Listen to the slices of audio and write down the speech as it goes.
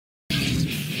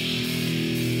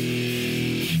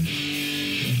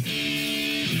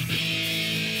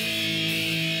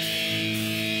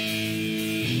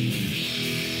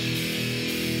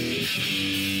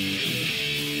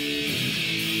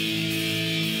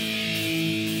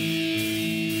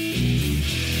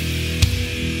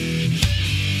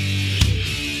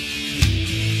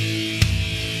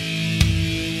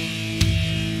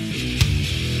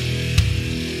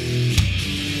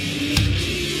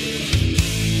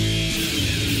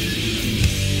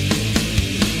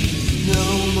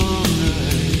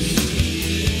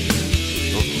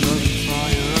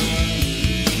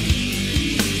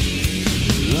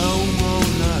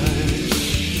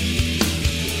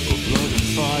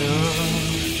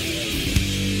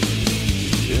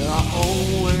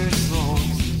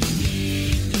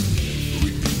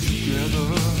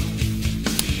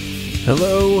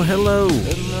Hello.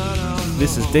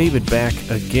 This is David back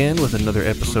again with another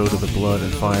episode of the Blood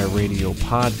and Fire Radio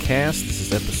podcast. This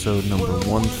is episode number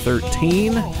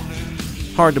 113.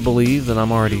 Hard to believe that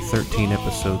I'm already 13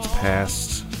 episodes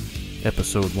past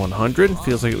episode 100.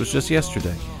 Feels like it was just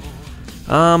yesterday.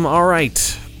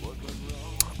 Alright.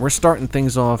 We're starting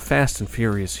things off fast and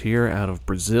furious here out of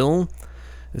Brazil.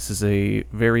 This is a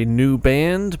very new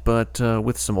band, but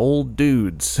with some old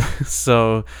dudes.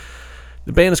 So,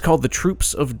 the band is called the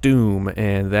Troops of Doom,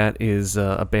 and that is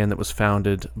a band that was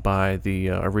founded by the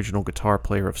original guitar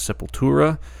player of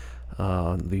Sepultura,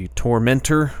 the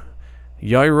Tormentor,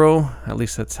 Jairo, at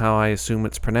least that's how I assume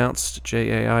it's pronounced,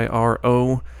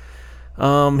 Jairo.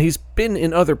 He's been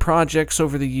in other projects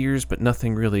over the years, but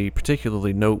nothing really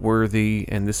particularly noteworthy,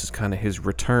 and this is kind of his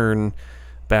return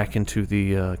back into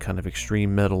the kind of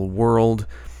extreme metal world.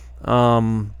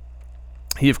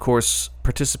 He, of course,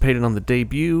 participated on the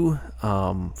debut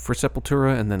for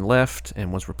Sepultura and then left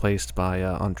and was replaced by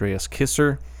Andreas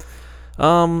Kisser.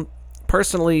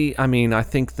 Personally, I mean, I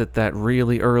think that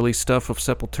really early stuff of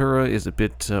Sepultura is a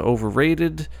bit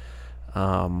overrated.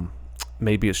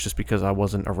 Maybe it's just because I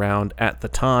wasn't around at the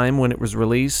time when it was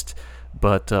released,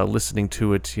 but listening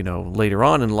to it, later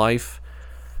on in life,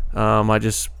 I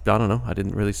don't know, I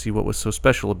didn't really see what was so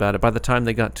special about it. By the time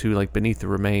they got to, like, Beneath the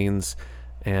Remains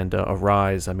and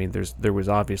Arise, I mean, there was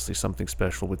obviously something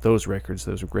special with those records.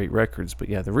 Those are great records, but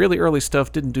yeah, the really early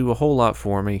stuff didn't do a whole lot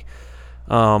for me.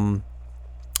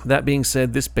 That being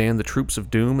said, this band, the Troops of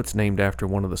Doom, it's named after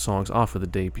one of the songs off of the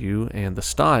debut, and the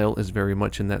style is very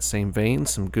much in that same vein.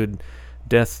 Some good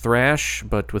death thrash,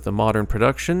 but with a modern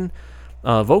production.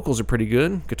 Vocals are pretty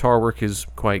good. Guitar work is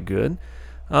quite good.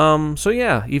 So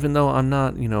yeah, even though I'm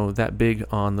not, that big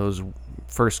on those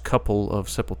first couple of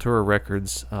Sepultura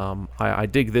records, I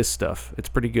dig this stuff. It's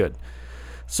pretty good.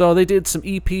 So they did some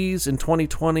EPs in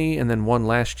 2020 and then one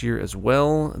last year as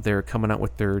well. They're coming out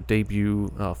with their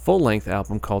debut full-length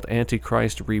album called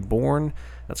Antichrist Reborn.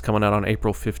 That's coming out on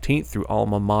April 15th through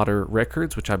Alma Mater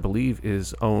Records, which I believe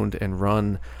is owned and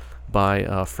run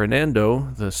by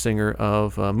Fernando, the singer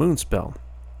of Moonspell.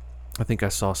 I think I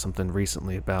saw something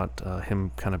recently about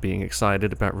him kind of being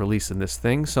excited about releasing this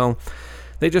thing. So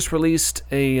they just released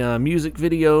a music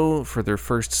video for their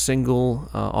first single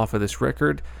off of this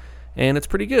record, and it's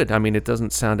pretty good. I mean, it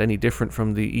doesn't sound any different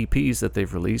from the EPs that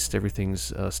they've released.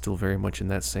 Everything's still very much in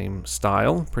that same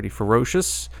style, pretty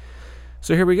ferocious.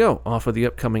 So here we go, off of the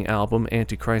upcoming album,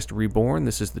 Antichrist Reborn.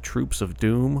 This is the Troops of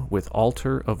Doom with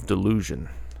Altar of Delusion.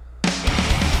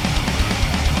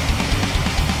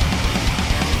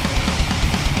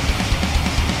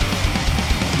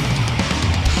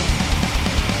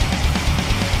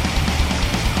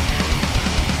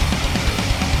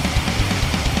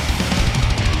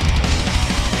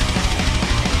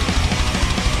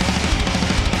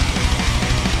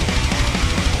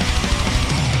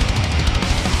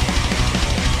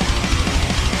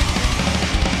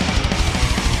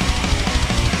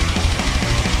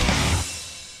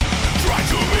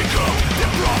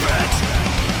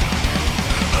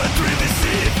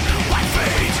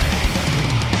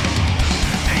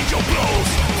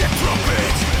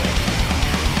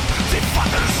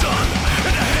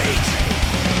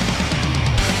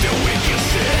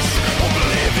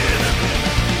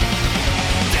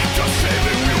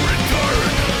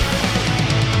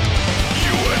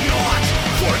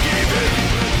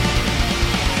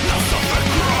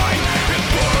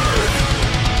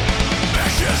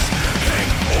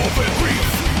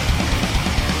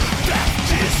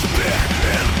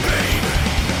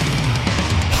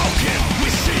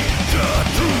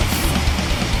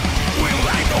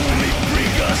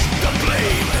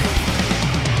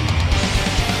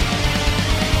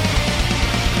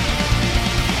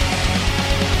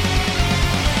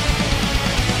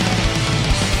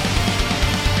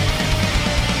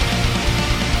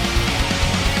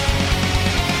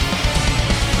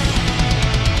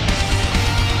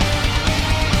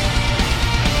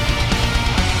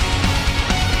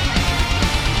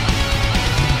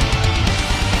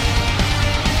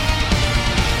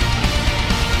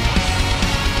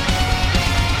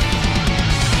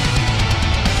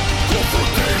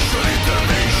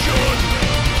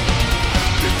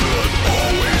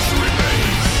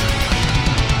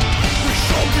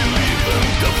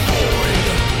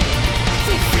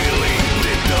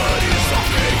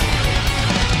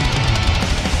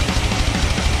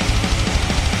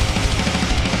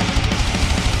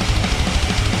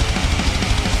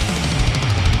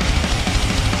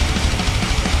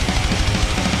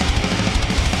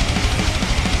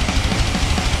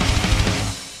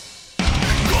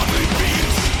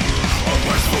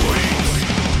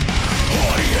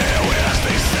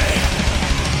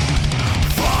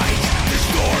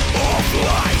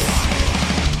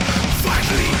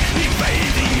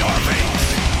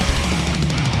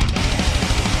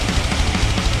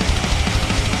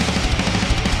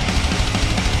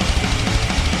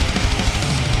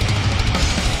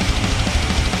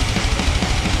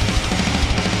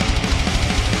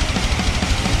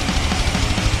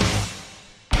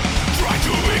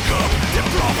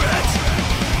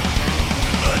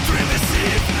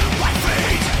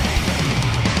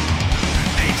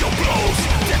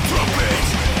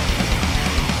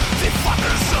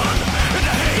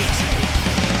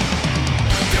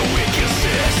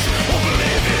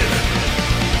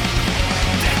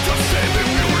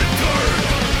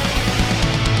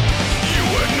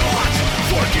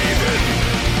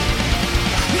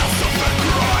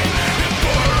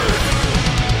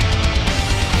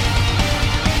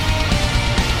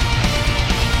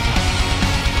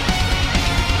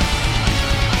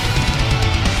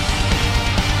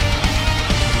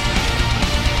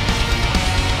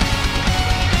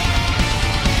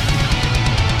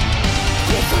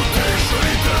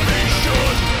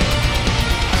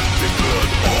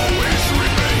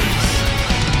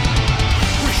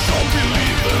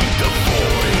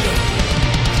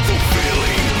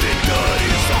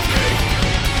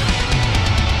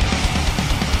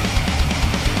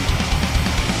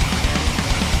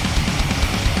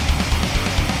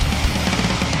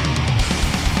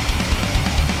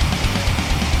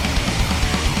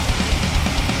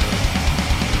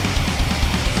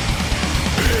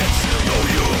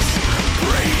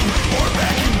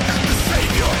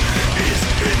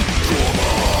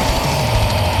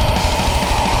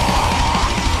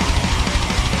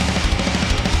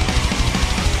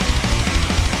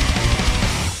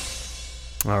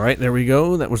 All right, there we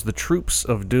go. That was the Troops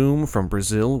of Doom from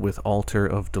Brazil with Altar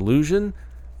of Delusion.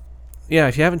 Yeah,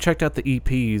 if you haven't checked out the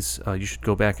EPs, you should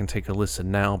go back and take a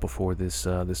listen now before this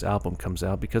album comes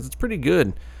out, because it's pretty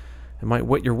good. It might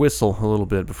wet your whistle a little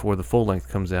bit before the full length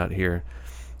comes out here.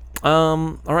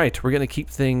 All right, we're going to keep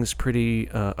things pretty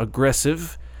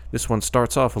aggressive. This one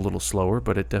starts off a little slower,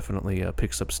 but it definitely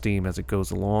picks up steam as it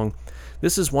goes along.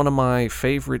 This is one of my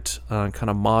favorite kind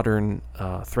of modern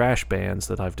thrash bands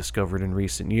that I've discovered in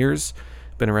recent years.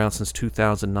 Been around since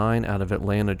 2009 out of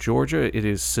Atlanta, Georgia. It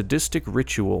is Sadistic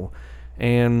Ritual,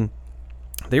 and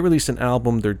they released an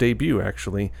album, their debut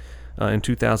actually, in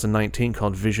 2019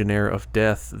 called Visionaire of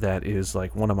Death. That is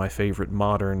like one of my favorite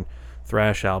modern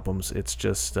thrash albums. It's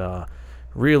just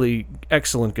really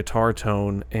excellent guitar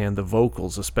tone, and the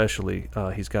vocals especially.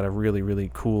 He's got a really,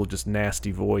 really cool, just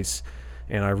nasty voice,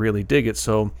 and I really dig it.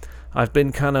 So I've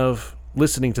been kind of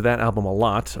listening to that album a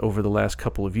lot over the last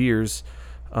couple of years.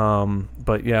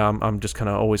 But yeah, I'm just kind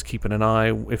of always keeping an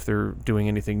eye if they're doing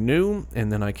anything new,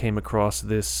 and then I came across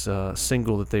this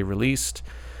single that they released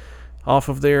off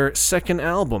of their second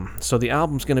album. So the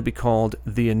album's going to be called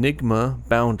The Enigma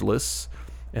Boundless,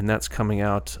 and that's coming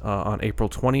out on April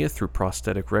 20th through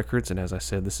Prosthetic Records, and as I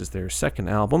said, this is their second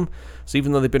album. So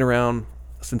even though they've been around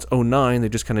since 2009, they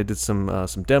just kind of did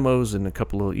some demos and a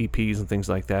couple of EPs and things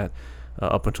like that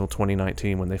up until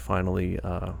 2019 when they finally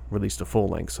released a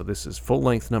full-length. So this is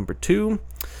full-length number 2.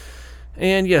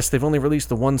 And yes, they've only released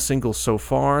the one single so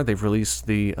far. They've released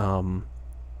the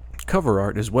cover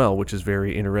art as well, which is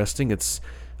very interesting. It's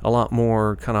a lot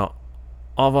more kind of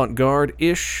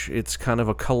avant-garde-ish. It's kind of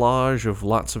a collage of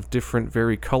lots of different,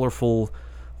 very colorful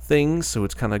things, so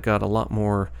it's kind of got a lot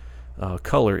more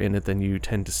color in it than you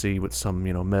tend to see with some,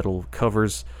 metal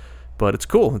covers. But it's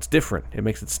cool. It's different. It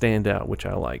makes it stand out, which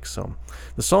I like. So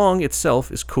the song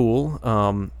itself is cool.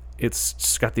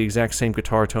 It's got the exact same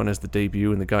guitar tone as the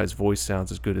debut, and the guy's voice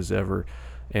sounds as good as ever.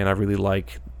 And I really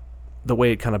like the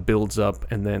way it kind of builds up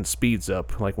and then speeds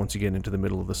up, like once you get into the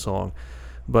middle of the song.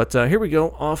 But here we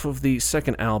go, off of the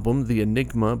second album, The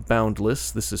Enigma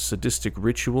Boundless. This is Sadistic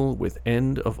Ritual with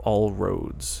End of All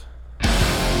Roads.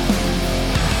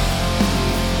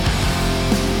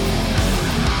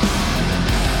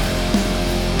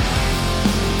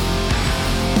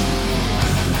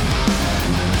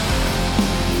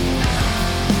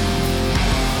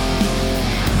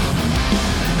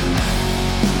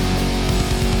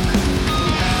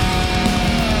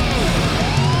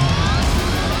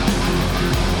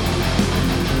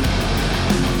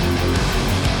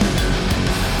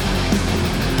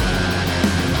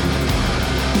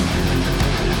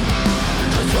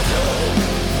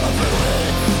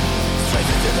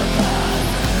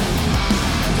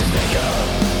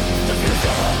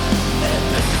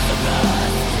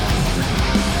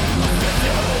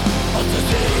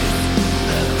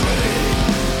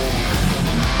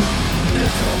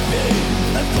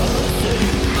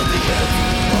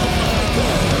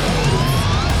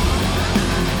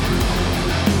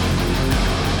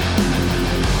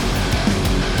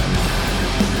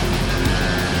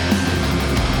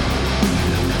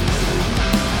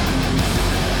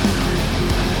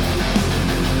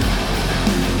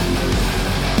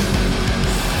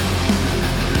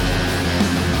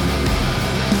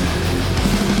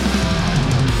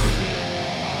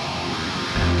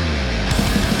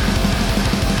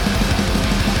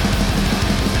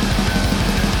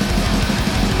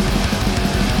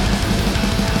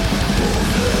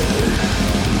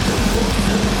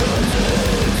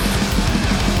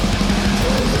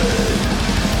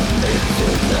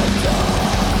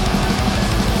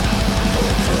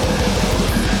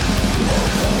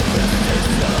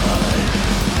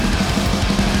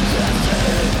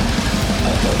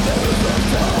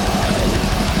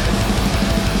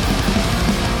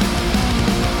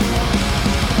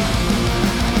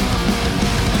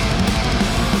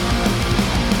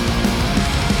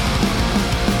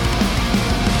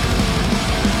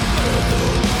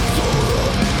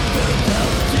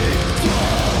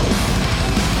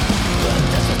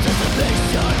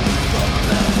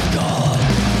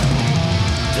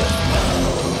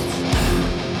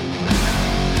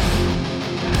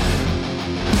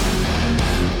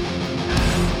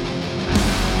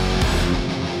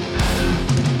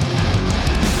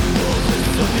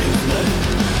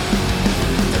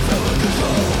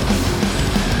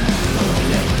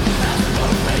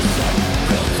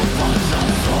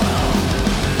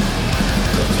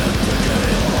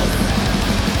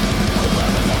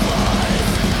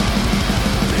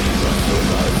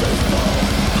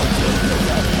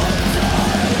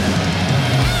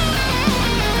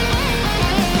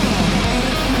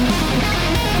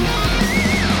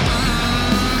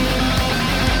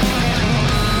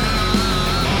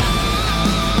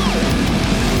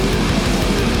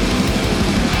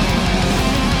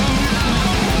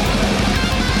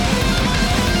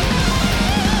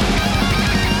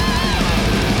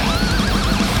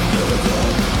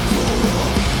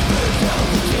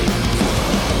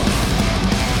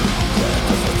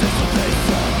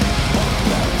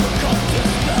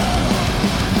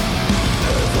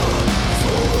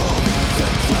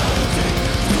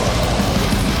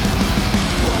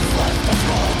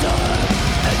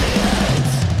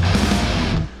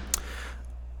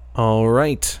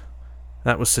 right.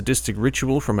 That was Sadistic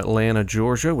Ritual from Atlanta,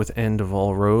 Georgia, with End of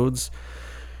All Roads.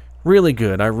 Really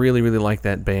good. I really, really like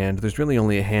that band. There's really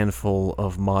only a handful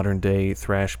of modern-day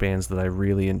thrash bands that I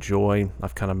really enjoy.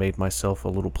 I've kind of made myself a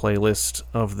little playlist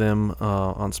of them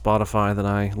on Spotify that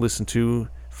I listen to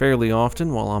fairly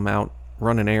often while I'm out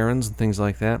running errands and things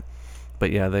like that.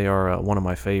 But yeah, they are one of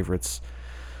my favorites.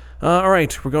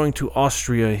 Alright, we're going to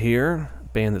Austria here. A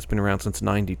band that's been around since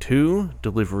 '92,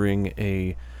 delivering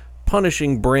a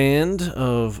punishing brand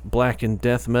of black and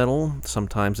death metal.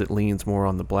 Sometimes it leans more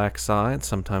on the black side,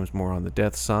 sometimes more on the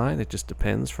death side. It just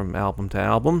depends from album to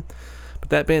album.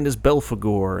 But that band is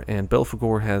Belphegor, and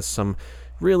Belphegor has some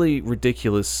really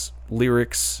ridiculous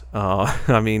lyrics.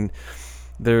 I mean,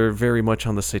 they're very much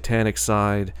on the satanic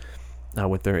side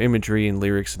with their imagery and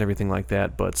lyrics and everything like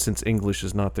that, but since English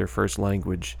is not their first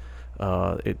language,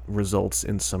 it results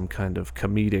in some kind of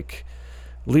comedic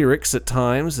lyrics at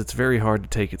times. It's very hard to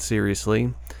take it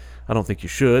seriously. I don't think you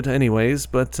should anyways,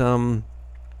 but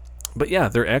yeah,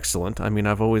 they're excellent. I mean,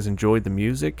 I've always enjoyed the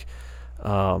music.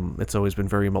 It's always been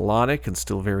very melodic and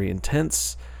still very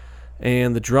intense,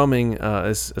 and the drumming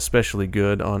is especially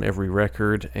good on every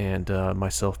record, and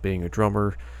myself being a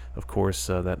drummer, of course,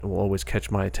 that will always catch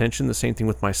my attention. The same thing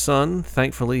with my son.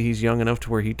 Thankfully, he's young enough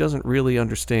to where he doesn't really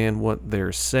understand what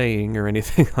they're saying or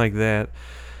anything like that,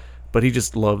 but he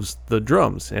just loves the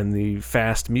drums and the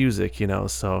fast music, you know.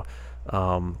 So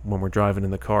when we're driving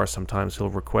in the car, sometimes he'll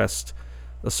request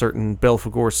a certain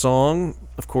Belphegor song.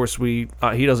 Of course, he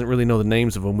doesn't really know the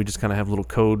names of them. We just kind of have little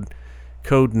code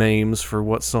names for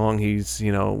what song he's,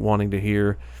 you know, wanting to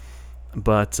hear.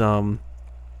 But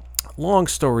long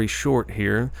story short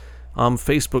here, I'm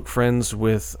Facebook friends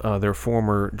with their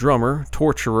former drummer,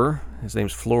 Torturer. His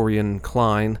name's Florian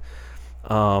Klein.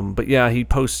 But yeah, he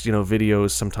posts, you know, videos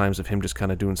sometimes of him just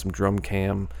kind of doing some drum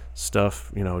cam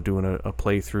stuff, you know, doing a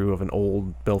playthrough of an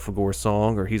old Belphegor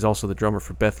song, or he's also the drummer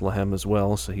for Bethlehem as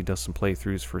well, so he does some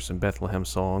playthroughs for some Bethlehem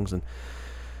songs, and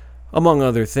among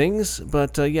other things.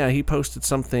 But yeah, he posted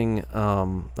something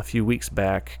a few weeks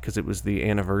back, because it was the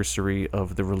anniversary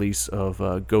of the release of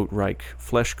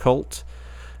Goatreich-Fleshcult.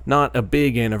 Not a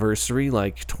big anniversary,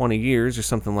 like 20 years or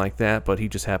something like that, but he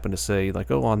just happened to say,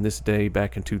 like, oh, on this day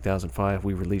back in 2005,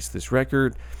 we released this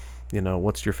record. You know,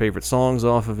 what's your favorite songs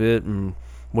off of it, and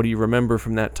what do you remember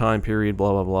from that time period,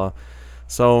 blah, blah, blah.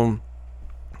 So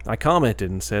I commented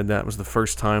and said that was the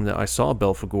first time that I saw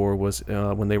Belphegor was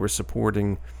when they were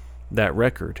supporting that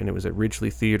record, and it was at Ridgely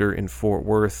Theater in Fort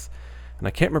Worth. And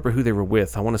I can't remember who they were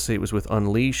with. I want to say it was with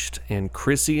Unleashed and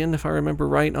Chrysian, if I remember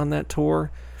right, on that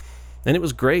tour. And it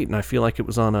was great, and I feel like it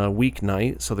was on a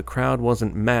weeknight, so the crowd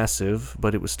wasn't massive,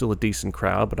 but it was still a decent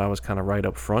crowd, but I was kind of right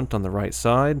up front on the right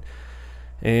side,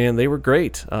 and they were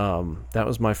great. That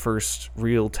was my first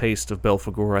real taste of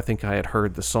Belphegor. I think I had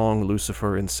heard the song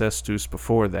Lucifer Incestus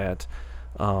before that,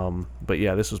 but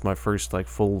yeah, this was my first like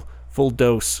full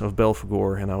dose of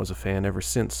Belphegor, and I was a fan ever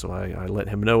since, so I let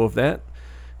him know of that.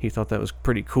 He thought that was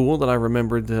pretty cool that I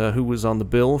remembered who was on the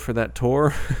bill for that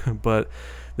tour, but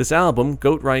this album,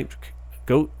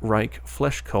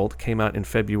 Goatreich-Fleshcult, came out in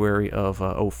February of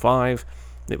 2005.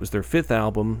 It was their fifth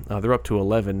album. They're up to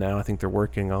 11 now. I think they're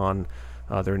working on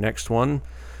their next one.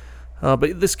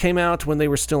 But this came out when they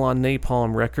were still on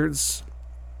Napalm Records,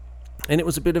 and it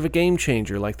was a bit of a game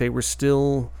changer. Like, they were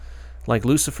still, like,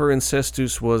 Lucifer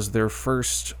Incestus was their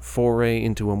first foray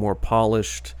into a more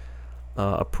polished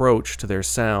approach to their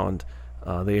sound.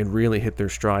 They had really hit their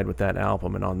stride with that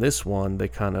album, and on this one they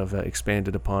kind of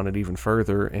expanded upon it even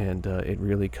further, and it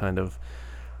really kind of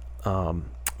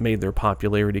made their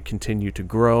popularity continue to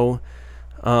grow.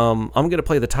 I'm going to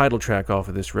play the title track off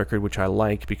of this record, which I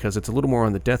like because it's a little more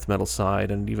on the death metal side,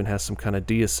 and it even has some kind of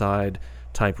deicide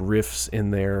type riffs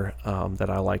in there that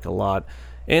I like a lot.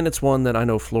 And it's one that I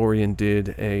know Florian did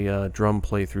a drum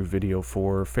playthrough video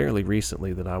for fairly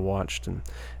recently that I watched, and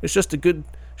it's just a good,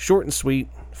 short and sweet,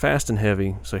 fast and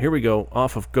heavy. So here we go,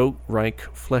 off of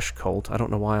Goatreich-Fleshcult. I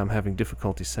don't know why I'm having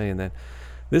difficulty saying that.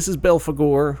 This is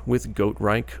Belphegor with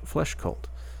Goatreich-Fleshcult.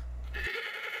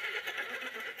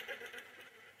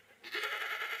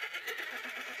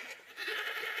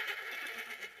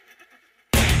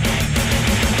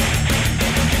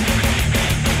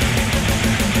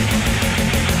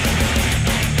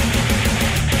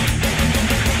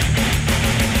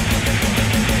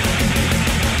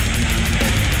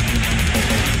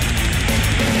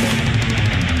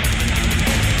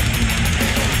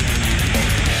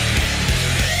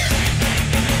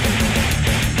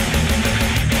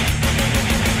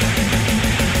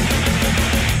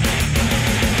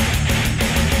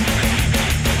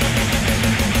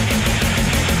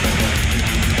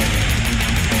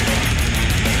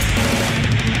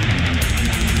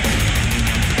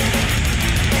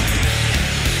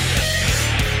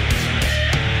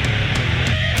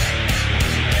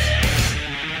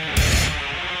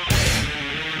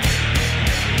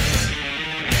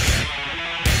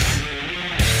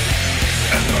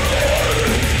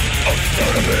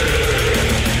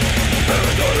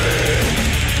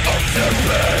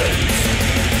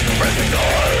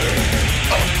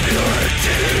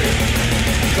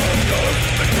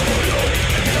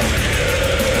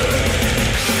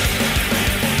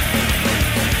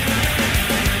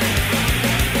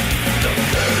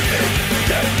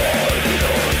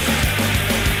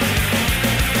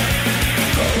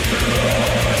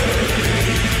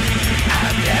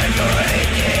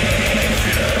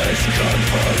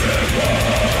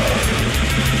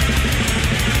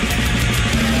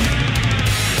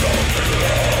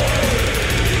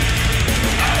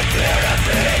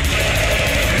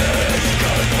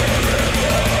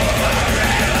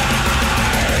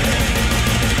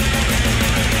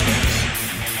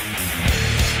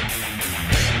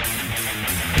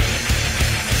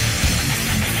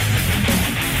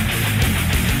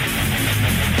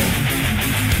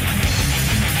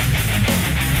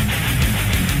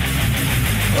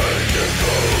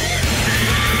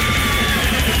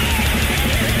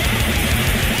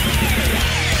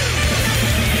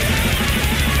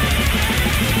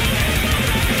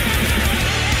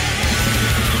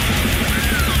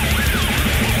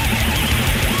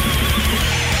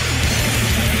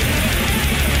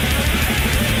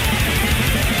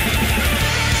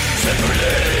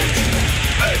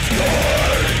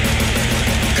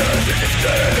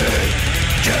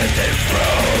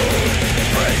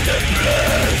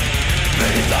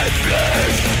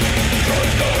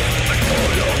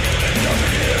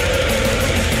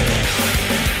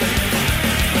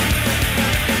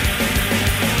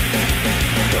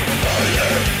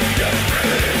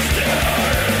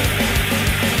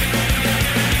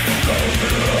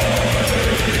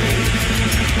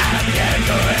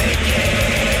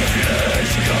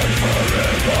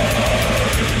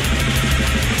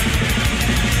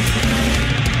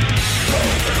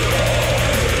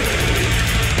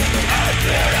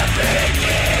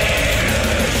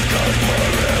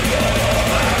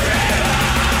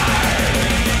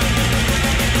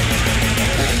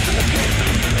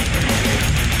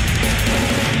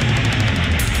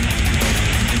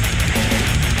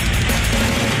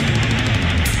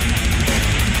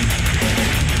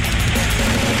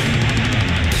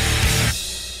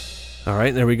 All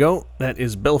right, there we go. That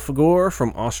is Belphegor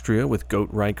from Austria with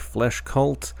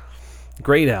Goatreich-Fleshcult.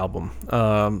 Great album.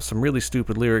 Some really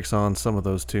stupid lyrics on some of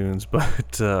those tunes,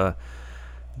 but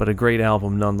a great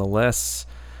album nonetheless.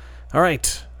 All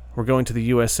right, we're going to the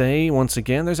USA once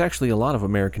again. There's actually a lot of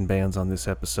American bands on this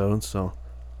episode, so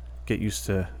get used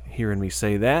to hearing me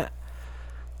say that.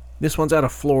 This one's out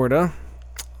of Florida,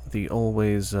 the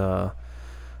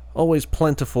always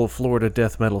plentiful Florida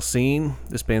death metal scene.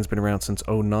 This band's been around since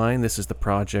 2009. This is the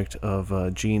project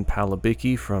of Gene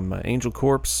Palabicki from Angel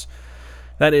Corpse.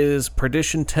 That is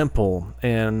Perdition Temple,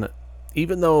 and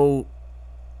even though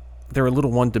they're a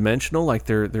little one-dimensional, like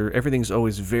they're everything's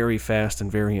always very fast and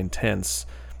very intense,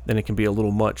 and it can be a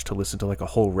little much to listen to like a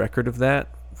whole record of that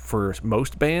for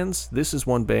most bands. This is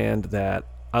one band that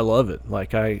I love it.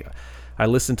 Like I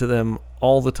listen to them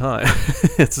all the time.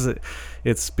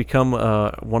 It's become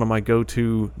one of my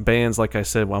go-to bands. Like I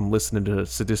said, when I'm listening to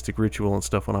Sadistic Ritual and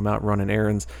stuff when I'm out running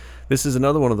errands. This is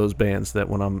another one of those bands that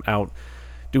when I'm out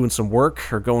doing some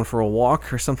work or going for a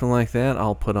walk or something like that,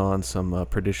 I'll put on some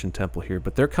Perdition Temple here.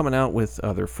 But they're coming out with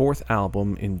their fourth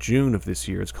album in June of this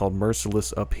year. It's called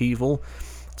Merciless Upheaval.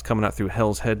 It's coming out through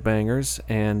Hell's Headbangers,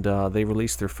 and they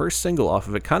released their first single off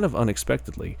of it kind of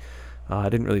unexpectedly. I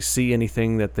didn't really see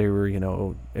anything that they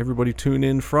were, everybody tune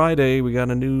in Friday, we got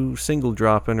a new single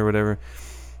dropping or whatever.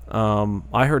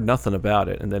 I heard nothing about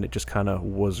it, and then it just kind of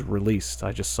was released.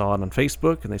 I just saw it on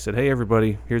Facebook, and they said, hey,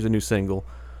 everybody, here's a new single.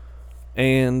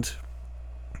 And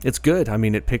it's good. I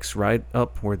mean, it picks right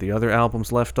up where the other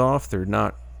albums left off. They're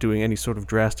not doing any sort of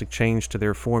drastic change to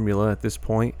their formula at this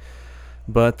point.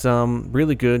 But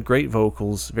really good, great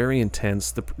vocals, very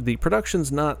intense. The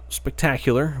production's not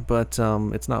spectacular, but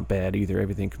it's not bad either.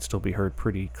 Everything can still be heard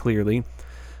pretty clearly.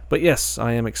 But yes,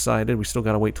 I am excited. We still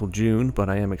got to wait till June, but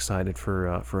I am excited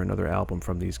for another album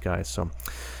from these guys. So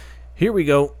here we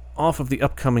go. Off of the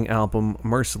upcoming album,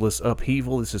 Merciless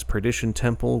Upheaval, this is Perdition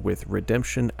Temple with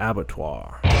Redemption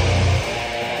Abattoir.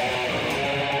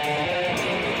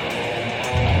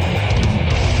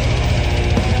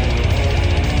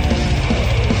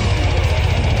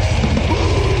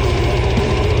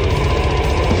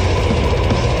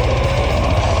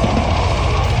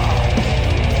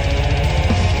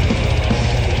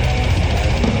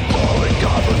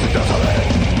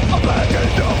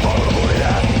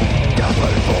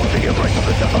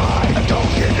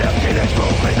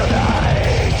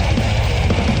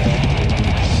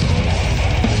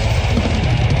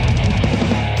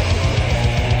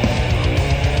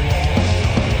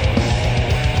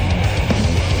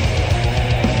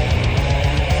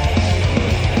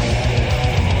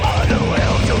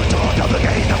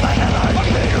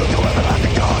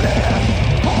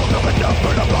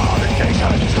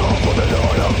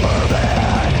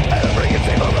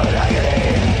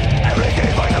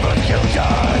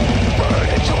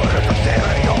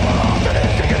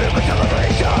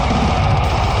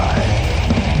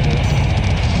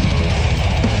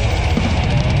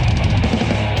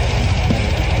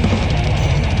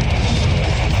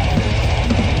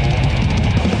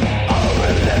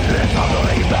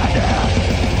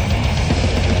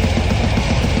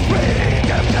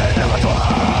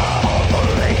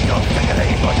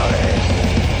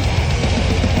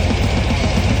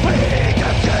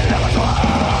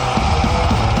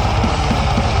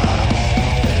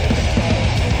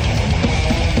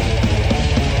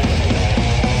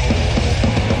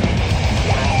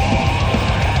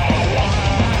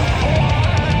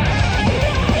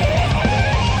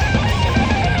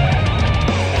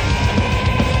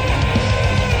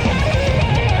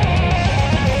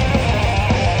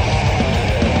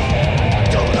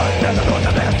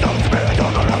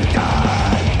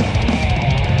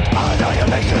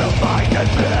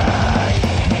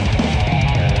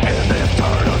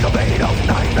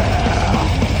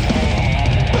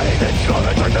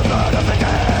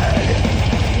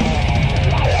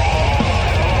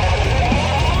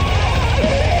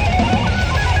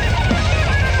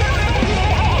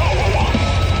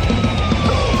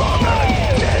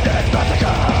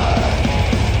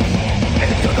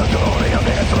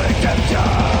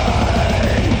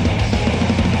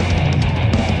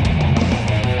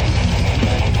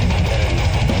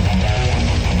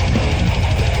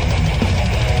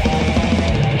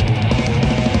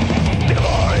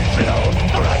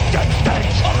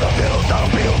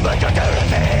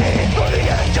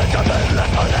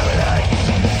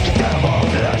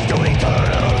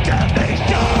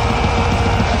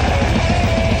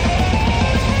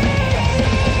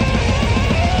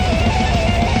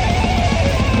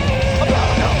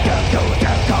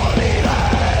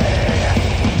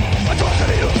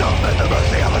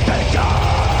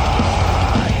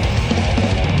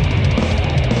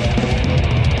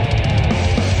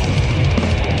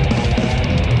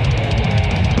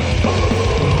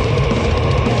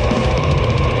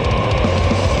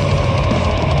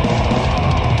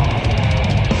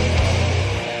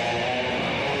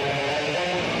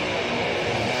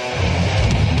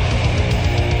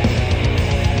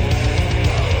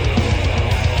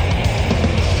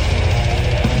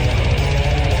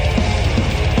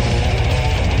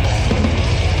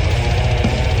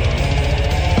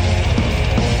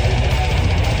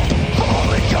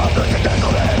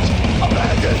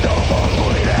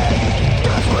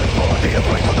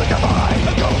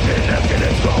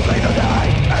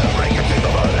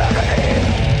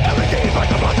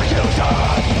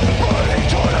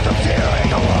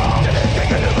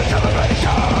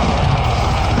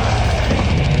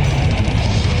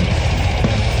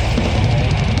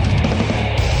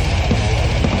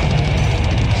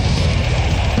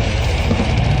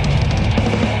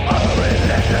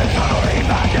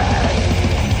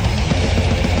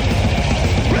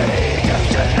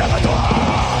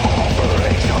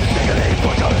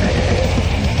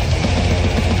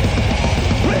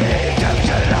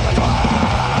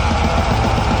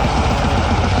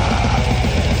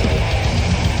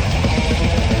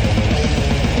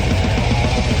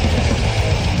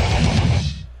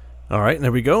 right,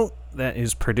 there we go. That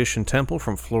is Perdition Temple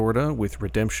from Florida with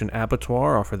Redemption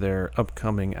Abattoir off of their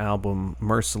upcoming album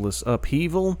Merciless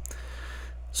Upheaval.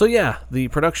 So yeah, the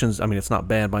production's, I mean, it's not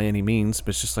bad by any means, but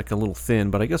it's just like a little thin,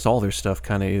 but I guess all their stuff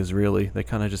kind of is, really. They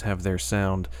kind of just have their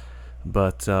sound.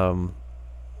 But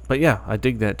yeah, I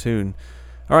dig that tune.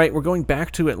 All right, we're going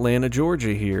back to Atlanta,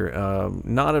 Georgia here.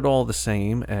 Not at all the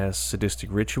same as Sadistic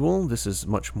Ritual. This is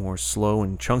much more slow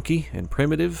and chunky and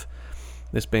primitive.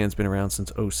 This band's been around since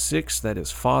 2006. That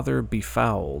is Father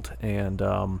Befouled. And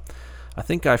I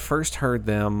think I first heard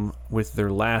them with their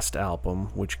last album,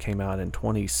 which came out in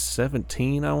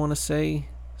 2017, I want to say.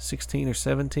 16 or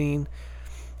 17.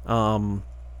 But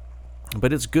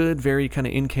it's good, very kind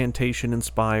of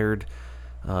incantation-inspired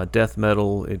death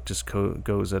metal. It just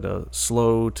goes at a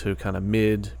slow to kind of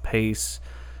mid pace.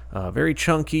 Very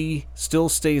chunky, still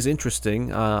stays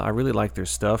interesting. I really like their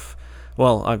stuff.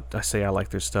 Well, I say I like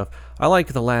their stuff. I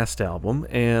like the last album,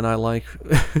 and I like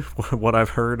what I've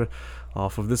heard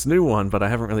off of this new one, but I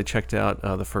haven't really checked out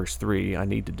the first three. I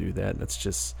need to do that.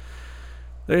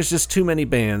 There's just too many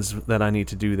bands that I need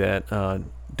to do that.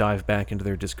 Dive back into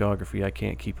their discography. I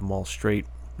can't keep them all straight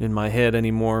in my head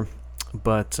anymore.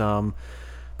 But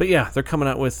yeah, they're coming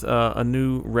out with a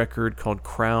new record called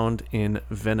Crowned in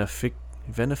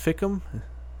Veneficum.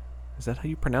 Is that how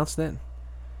you pronounce that?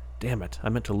 Damn it, I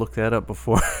meant to look that up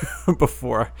before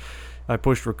I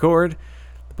pushed record.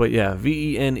 But yeah,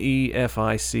 Veneficum.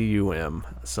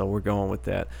 So we're going with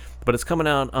that. But it's coming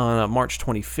out on March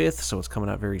 25th, so it's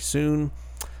coming out very soon.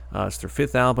 It's their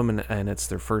fifth album, and it's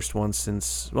their first one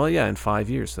since, in 5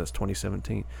 years, so that's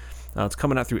 2017. It's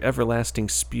coming out through Everlasting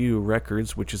Spew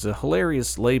Records, which is a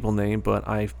hilarious label name, but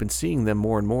I've been seeing them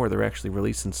more and more. They're actually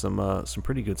releasing some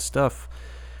pretty good stuff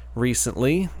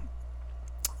recently.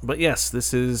 But yes,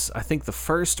 this is, I think, the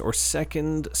first or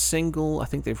second single. I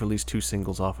think they've released 2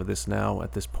 singles off of this now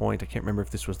at this point. I can't remember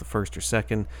if this was the first or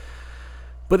second.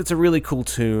 But it's a really cool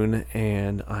tune,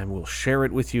 and I will share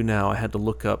it with you now. I had to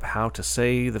look up how to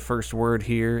say the first word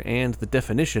here and the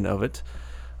definition of it,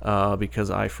 because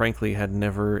I frankly had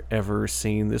never, ever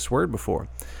seen this word before.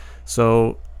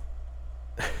 So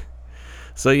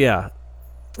yeah.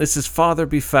 This is Father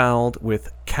Befouled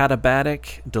with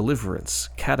Katabatic Deliverance.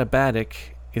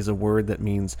 Katabatic is a word that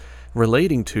means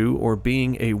relating to or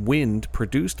being a wind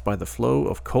produced by the flow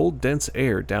of cold, dense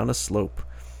air down a slope.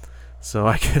 So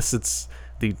I guess it's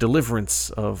the deliverance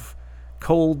of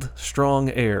cold, strong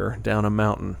air down a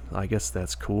mountain. I guess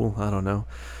that's cool. I don't know.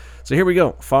 So here we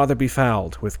go. Father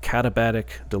Befouled with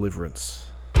Katabatic Deliverance.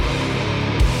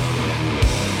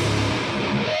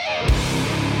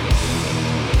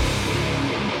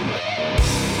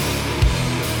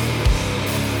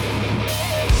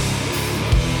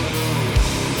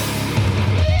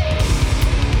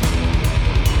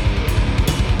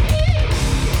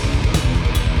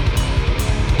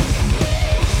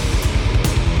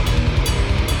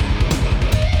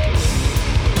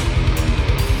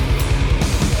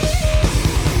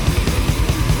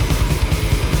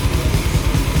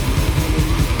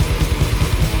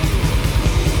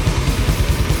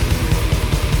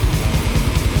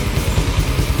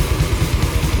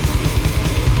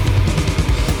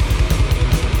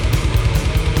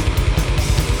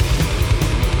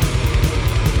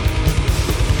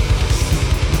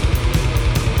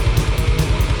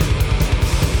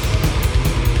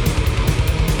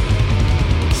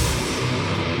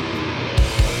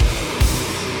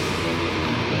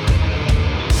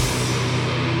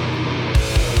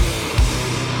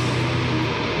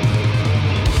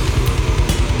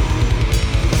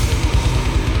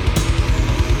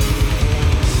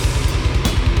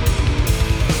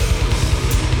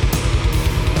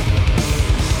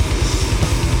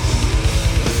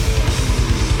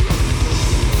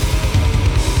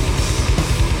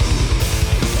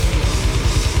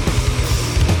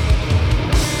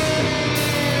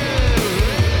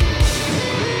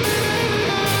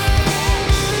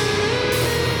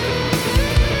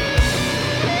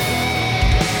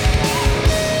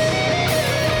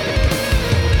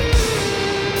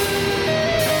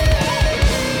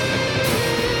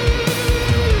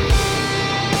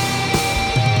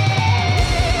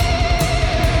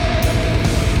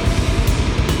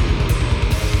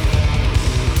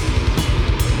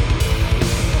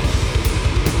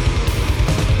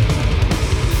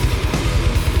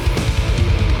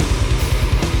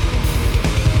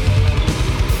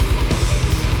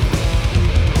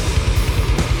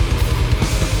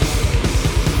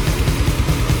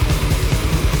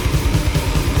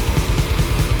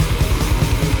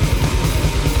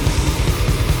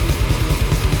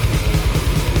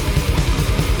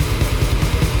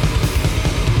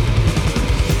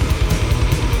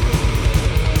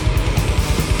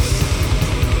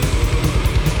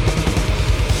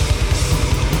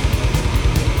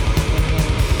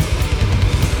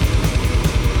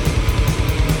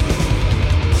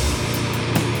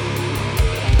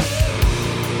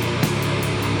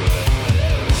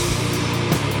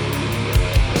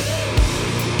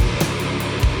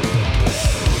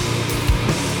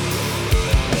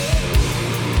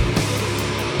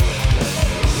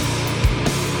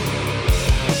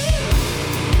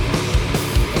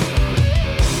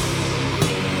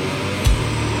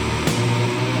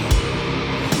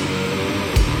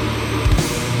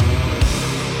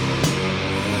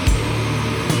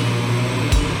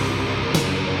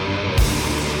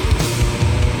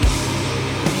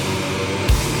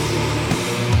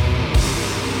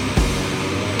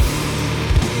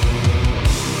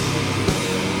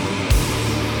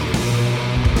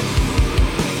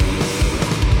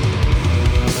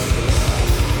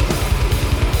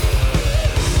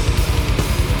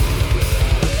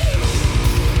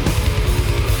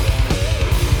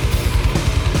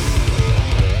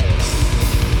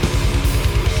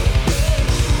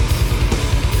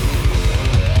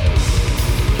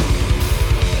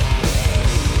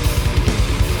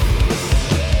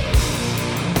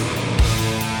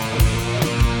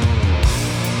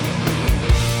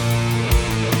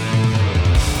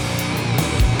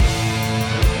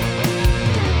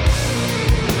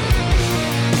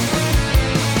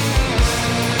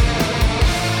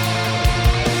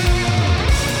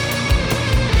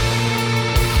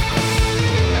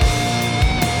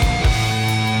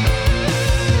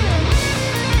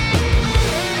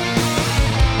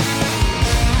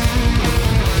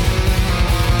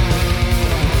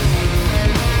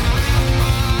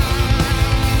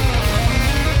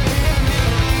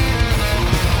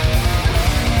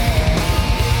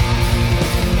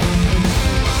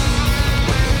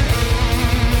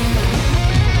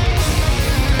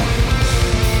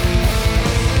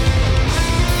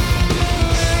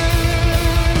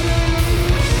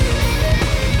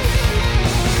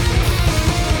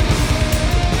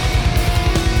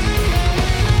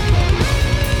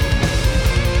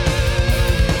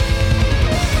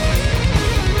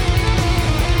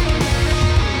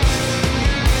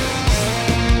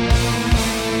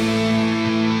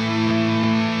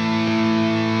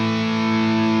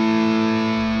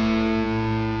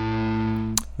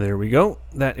 go.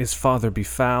 That is Father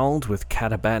Befouled with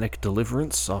Katabatic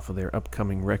Deliverance off of their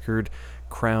upcoming record,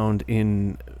 Crowned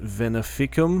in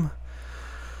Veneficum.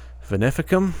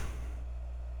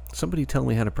 Somebody tell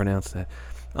me how to pronounce that.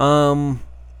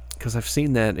 Because I've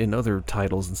seen that in other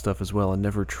titles and stuff as well and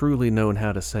never truly known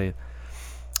how to say it.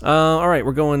 Alright,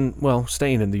 we're going,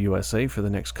 staying in the USA for the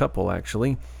next couple,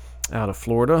 actually. Out of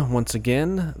Florida, once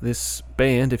again. This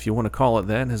band, if you want to call it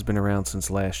that, has been around since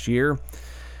last year.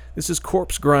 This is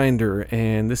Corpsegrinder,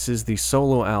 and this is the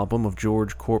solo album of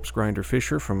George Corpsegrinder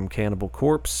Fisher from Cannibal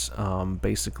Corpse.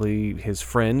 Basically, his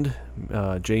friend,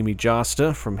 Jamie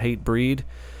Josta from Hatebreed,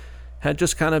 had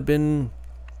just kind of been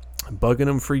bugging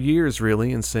him for years,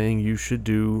 really, and saying, you should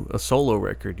do a solo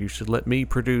record. You should let me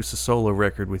produce a solo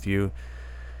record with you.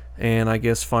 And I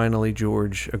guess finally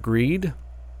George agreed.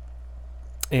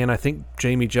 And I think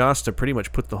Jamie Josta pretty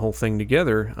much put the whole thing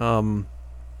together.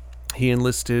 He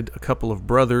enlisted a couple of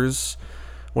brothers,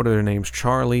 what are their names,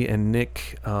 Charlie and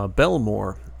Nick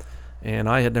Belmore, and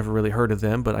I had never really heard of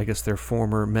them, but I guess they're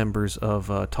former members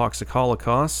of Toxic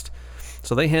Holocaust,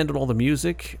 so they handled all the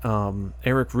music.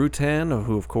 Eric Rutan,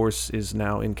 who of course is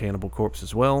now in Cannibal Corpse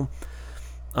as well,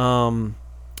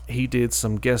 he did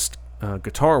some guest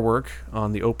guitar work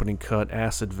on the opening cut,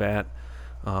 Acid Vat,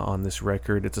 on this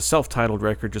record. It's a self-titled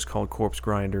record just called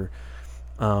Corpsegrinder.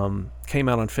 Came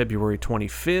out on February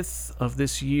 25th of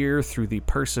this year through the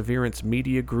Perseverance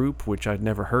Media Group, which I'd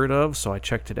never heard of, so I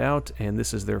checked it out, and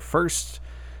this is their first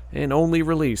and only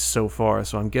release so far,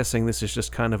 so I'm guessing this is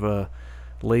just kind of a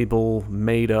label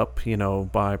made up,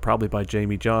 probably by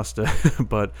Jamie Josta,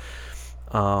 but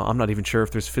I'm not even sure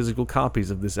if there's physical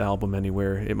copies of this album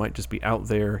anywhere. It might just be out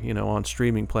there, on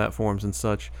streaming platforms and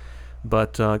such,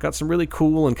 but got some really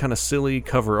cool and kind of silly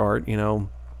cover art,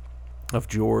 of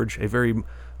George, a very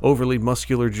overly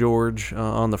muscular George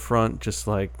on the front, just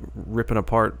like ripping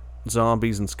apart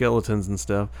zombies and skeletons and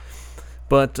stuff.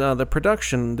 But the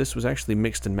production, this was actually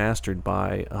mixed and mastered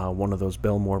by one of those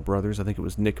Belmore brothers. I think it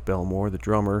was Nick Belmore, the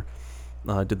drummer,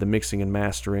 did the mixing and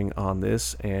mastering on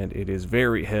this, and it is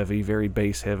very heavy, very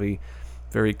bass heavy,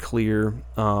 very clear.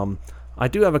 I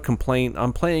do have a complaint.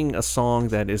 I'm playing a song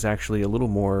that is actually a little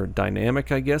more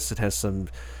dynamic, I guess. It has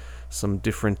some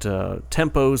different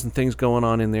tempos and things going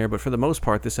on in there, but for the most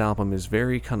part this album is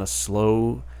very kind of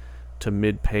slow to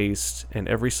mid-paced, and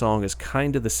every song is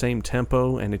kind of the same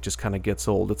tempo, and it just kind of gets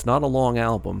old. It's not a long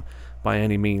album by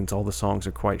any means. All the songs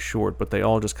are quite short, but they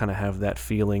all just kind of have that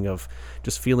feeling of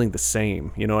just feeling the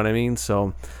same, you know what I mean?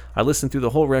 So I listened through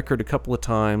the whole record a couple of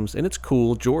times, and it's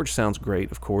cool. George sounds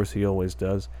great, of course, he always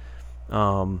does.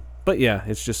 But yeah,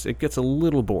 it gets a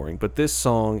little boring. But this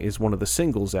song is one of the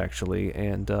singles, actually,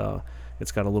 and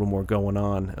it's got a little more going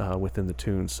on within the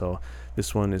tune. So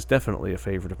this one is definitely a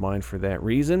favorite of mine for that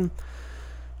reason.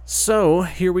 So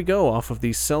here we go, off of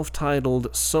the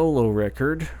self-titled solo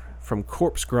record from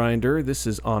Corpsegrinder. This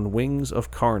is On Wings of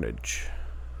Carnage.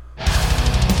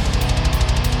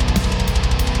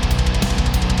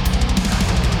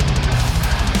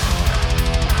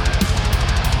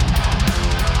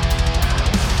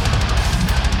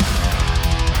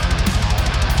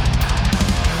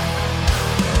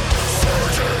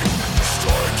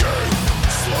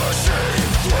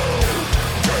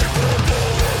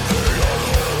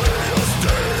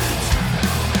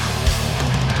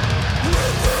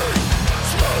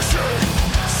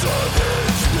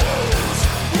 Savage woes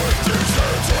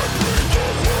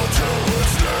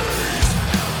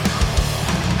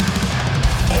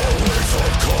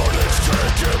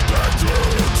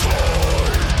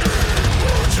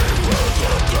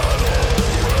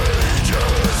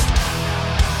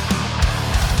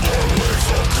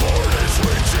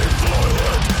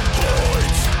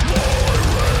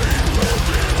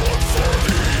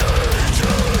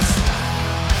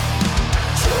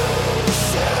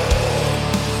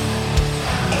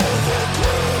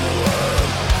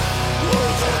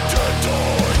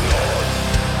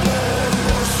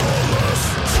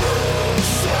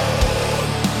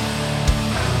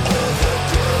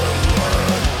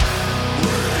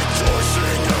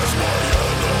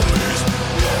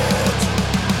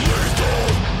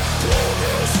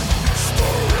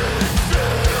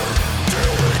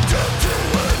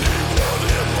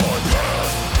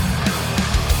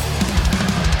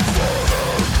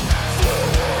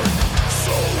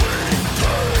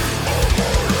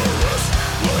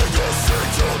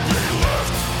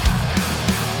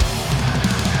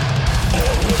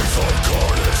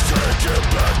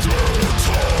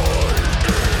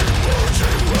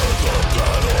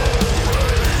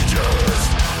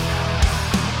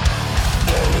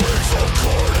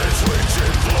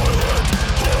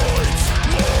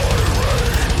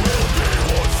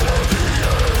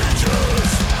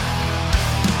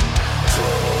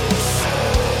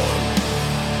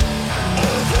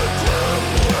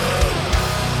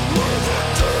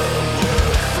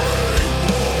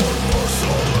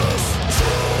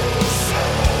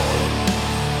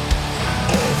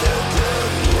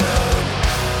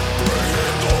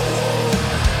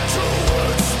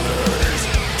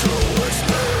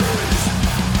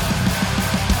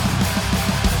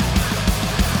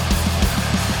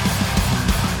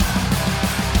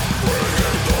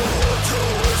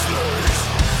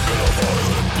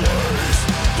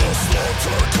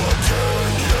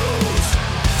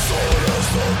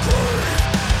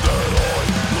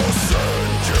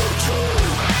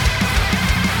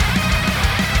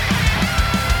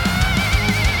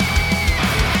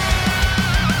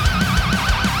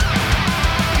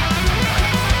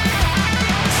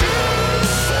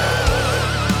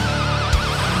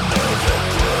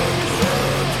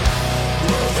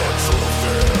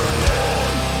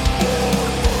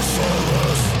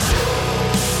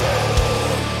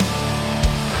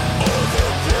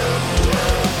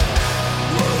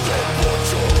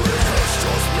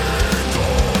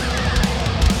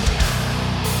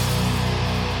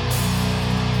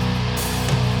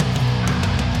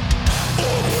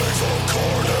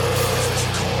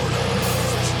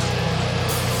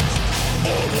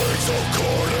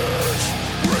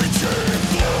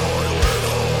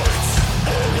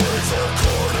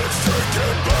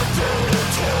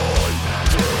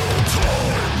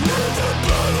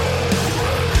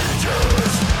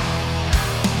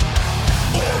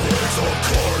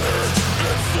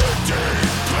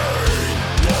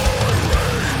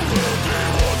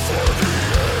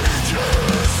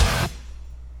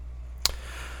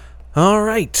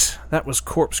right, that was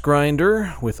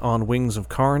Corpsegrinder with On Wings of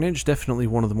Carnage. Definitely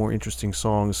one of the more interesting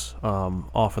songs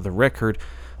off of the record.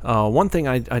 One thing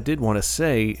I did want to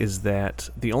say is that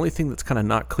the only thing that's kind of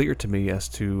not clear to me as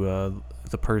to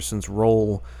the person's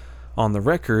role on the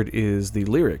record is the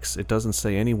lyrics. It doesn't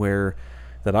say anywhere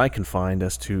that I can find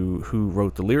as to who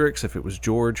wrote the lyrics, if it was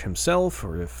George himself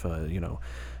or if,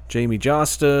 Jamie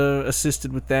Josta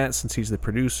assisted with that since he's the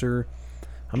producer.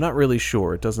 I'm not really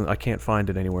sure. I can't find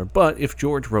it anywhere. But if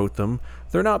George wrote them,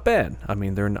 they're not bad. I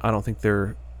mean, I don't think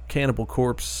they're Cannibal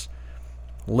Corpse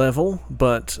level,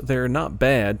 but they're not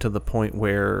bad to the point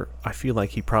where I feel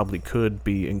like he probably could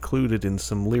be included in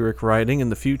some lyric writing in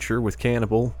the future with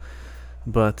Cannibal.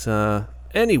 But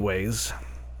anyways,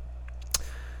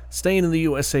 staying in the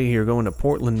USA here, going to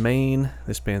Portland, Maine.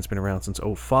 This band's been around since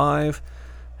 2005,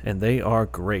 and they are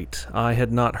great. I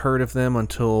had not heard of them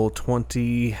until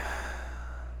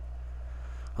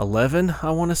 2011,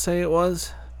 I want to say it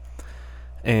was.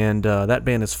 And that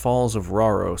band is Falls of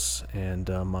Rauros, and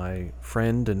my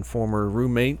friend and former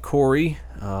roommate, Corey,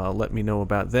 let me know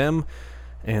about them,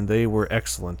 and they were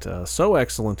excellent. So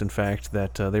excellent, in fact,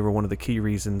 that they were one of the key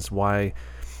reasons why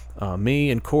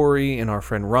me and Corey and our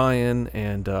friend Ryan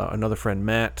and another friend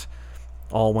Matt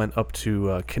all went up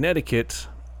to Connecticut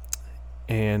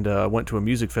and went to a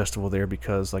music festival there,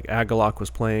 because like Agalok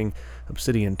was playing,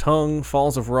 Obsidian Tongue,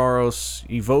 Falls of Rauros,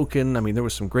 Evoken. I mean, there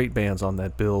was some great bands on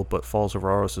that bill, but Falls of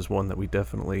Rauros is one that we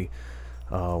definitely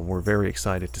were very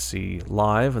excited to see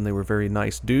live, and they were very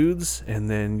nice dudes. And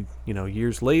then,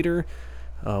 years later,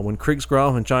 when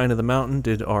Krigsgrav and Giant of the Mountain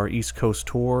did our East Coast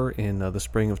tour in the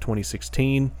spring of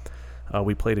 2016,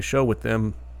 we played a show with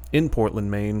them in Portland,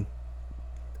 Maine,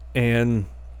 and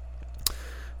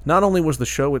not only was the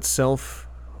show itself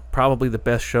probably the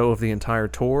best show of the entire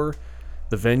tour,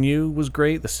 the venue was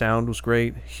great, the sound was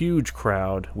great, huge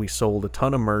crowd, we sold a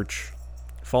ton of merch,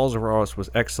 Falls of Rauros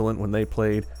was excellent when they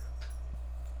played,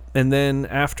 and then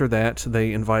after that,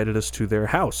 they invited us to their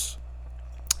house,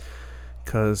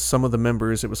 because some of the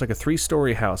members, it was like a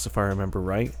 3-story house if I remember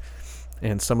right,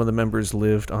 and some of the members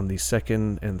lived on the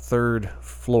 2nd and 3rd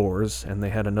floors, and they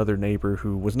had another neighbor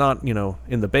who was not,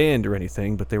 in the band or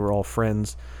anything, but they were all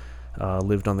friends,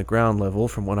 lived on the ground level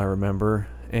from what I remember.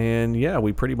 And yeah,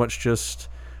 we pretty much just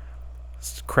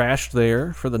crashed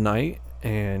there for the night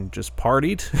and just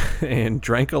partied and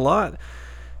drank a lot.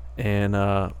 And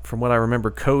from what I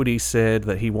remember, Cody said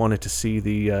that he wanted to see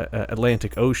the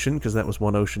Atlantic Ocean, because that was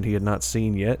one ocean he had not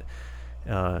seen yet.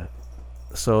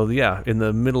 So yeah, in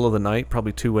the middle of the night,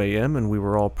 probably 2 a.m., and we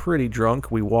were all pretty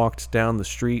drunk, we walked down the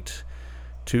street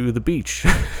to the beach,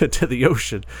 to the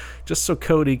ocean, just so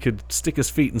Cody could stick his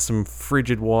feet in some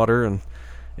frigid water and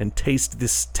taste the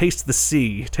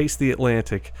sea, taste the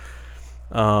Atlantic.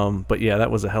 But yeah, that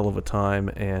was a hell of a time,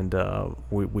 and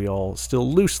we all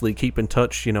still loosely keep in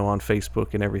touch, on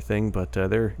Facebook and everything, but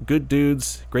they're good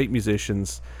dudes, great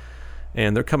musicians,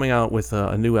 and they're coming out with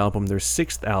a new album, their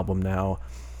 6th album now.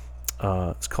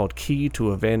 It's called Key to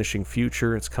a Vanishing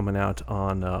Future. It's coming out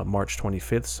on March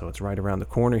 25th, so it's right around the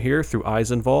corner here through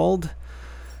Eisenwald.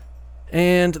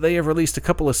 And they have released a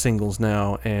couple of singles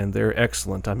now, and they're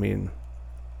excellent. I mean,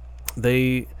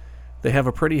 they have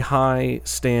a pretty high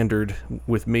standard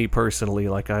with me personally.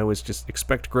 Like, I always just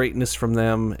expect greatness from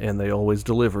them, and they always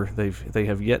deliver. They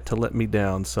have yet to let me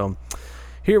down. So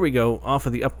here we go, off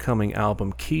of the upcoming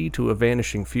album, Key to a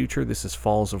Vanishing Future. This is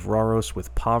Falls of Rauros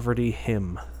with Poverty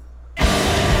Hymn.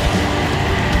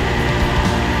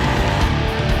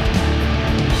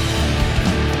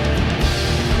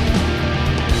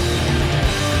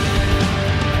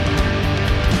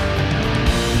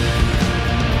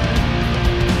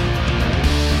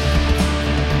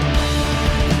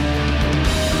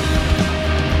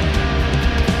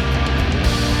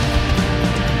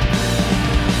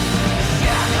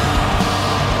 Shadow,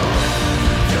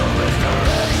 to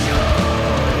resurrection.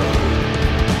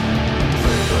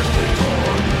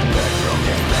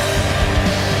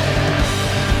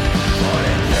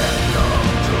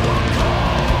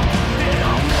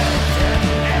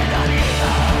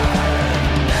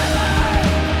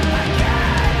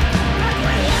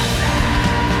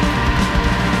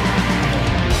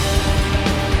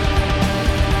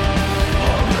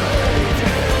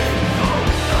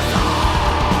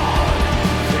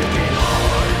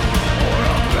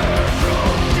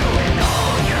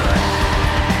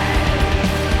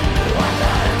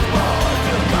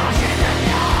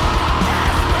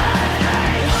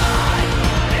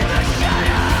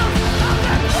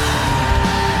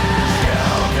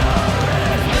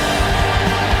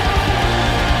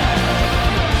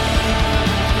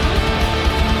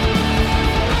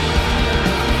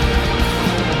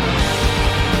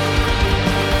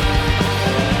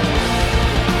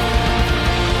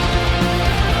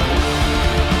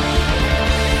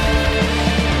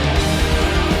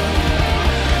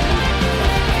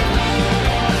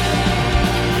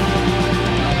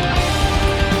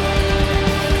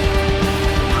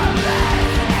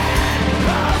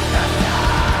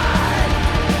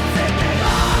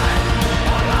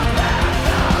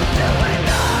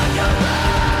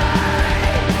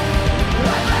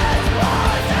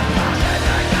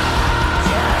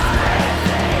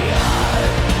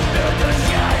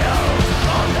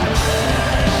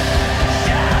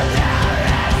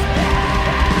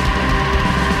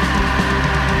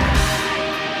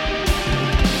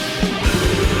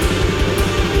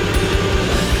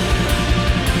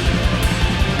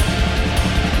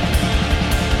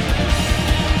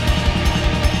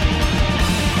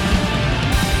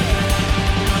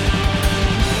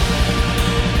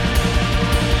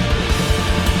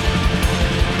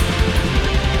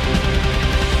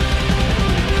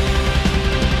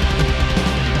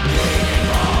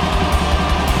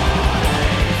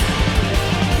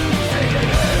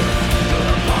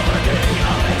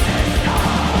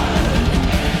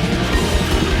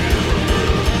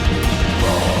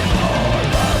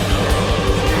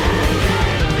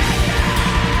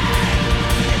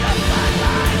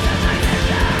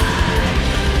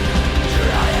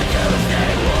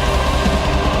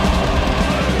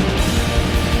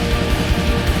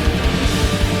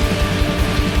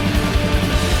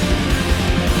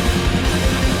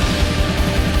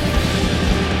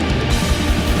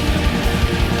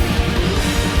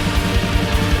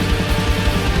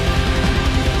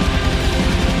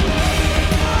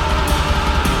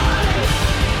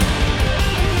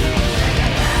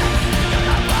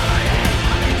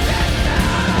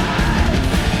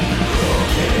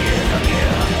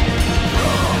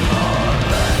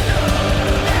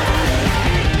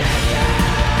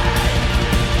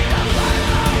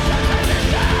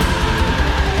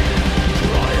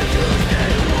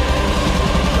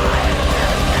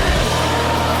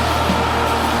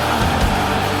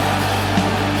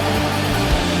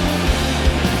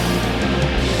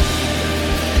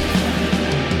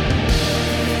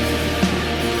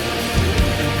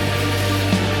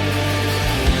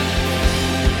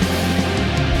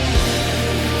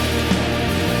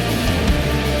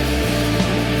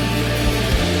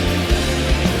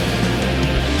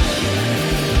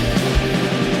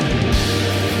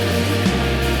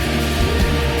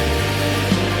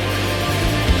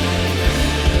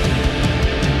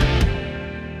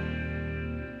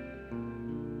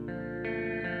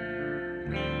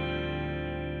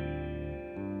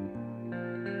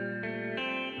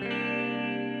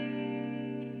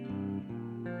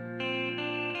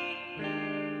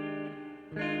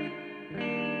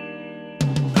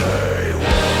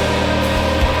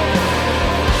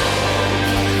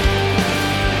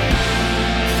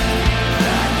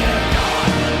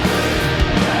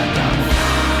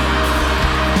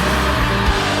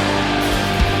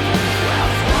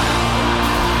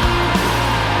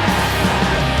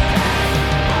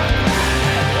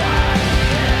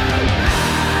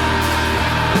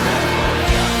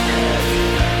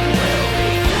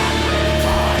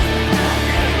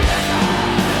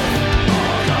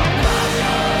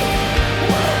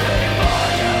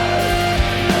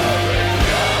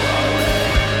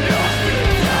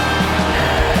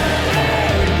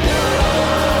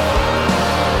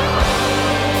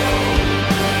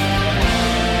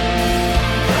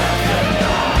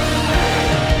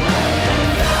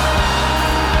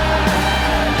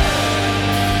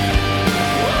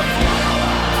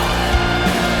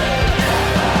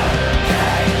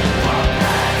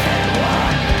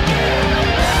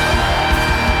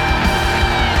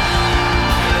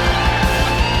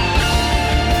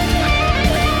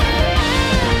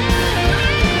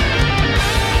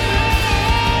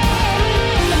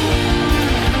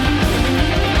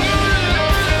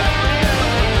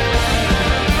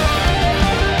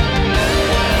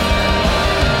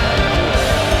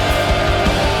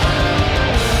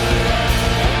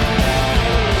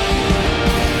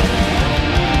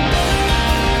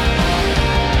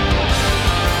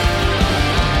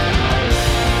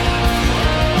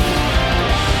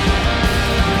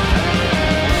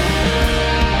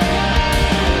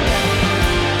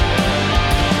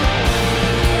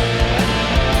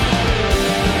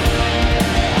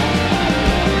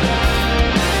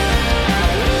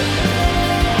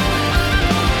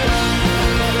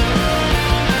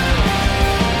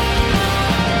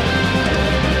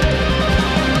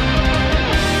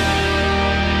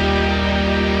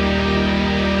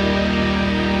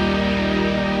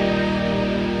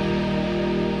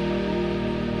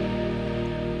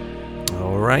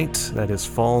 Alright, that is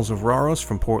Falls of Rauros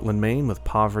from Portland, Maine with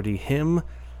Poverty Hymn.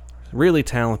 Really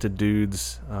talented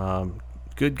dudes.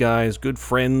 Good guys, good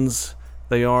friends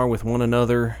they are with one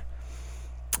another.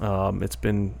 It's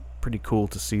been pretty cool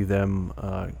to see them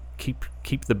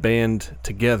keep the band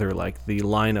together, like the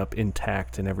lineup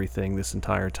intact and everything this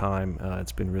entire time.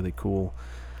 It's been really cool.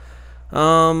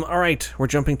 Alright, we're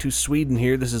jumping to Sweden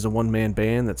here. This is a one-man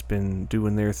band that's been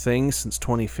doing their thing since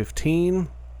 2015.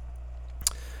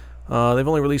 They've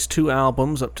only released 2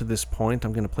 albums up to this point.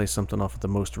 I'm going to play something off of the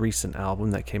most recent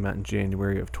album that came out in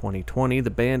January of 2020. The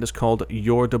band is called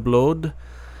Jordablod,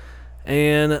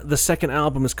 and the second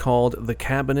album is called The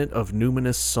Cabinet of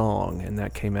Numinous Song, and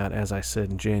that came out, as I said,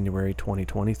 in January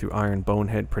 2020 through Iron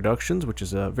Bonehead Productions, which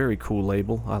is a very cool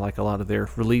label. I like a lot of their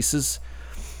releases.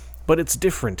 But it's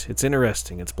different. It's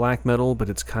interesting. It's black metal, but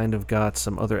it's kind of got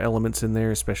some other elements in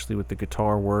there, especially with the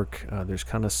guitar work. There's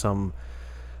kind of some,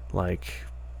 like,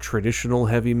 traditional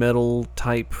heavy metal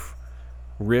type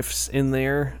riffs in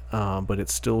there, but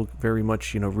it's still very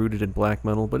much, rooted in black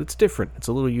metal, but it's different. It's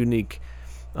a little unique.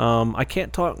 I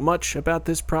can't talk much about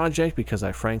this project because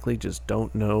I frankly just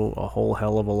don't know a whole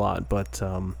hell of a lot, but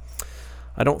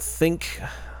I don't think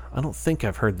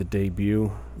I've heard the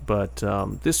debut, but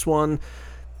this one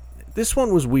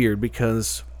was weird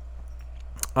because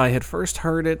I had first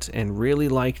heard it and really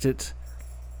liked it,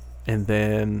 and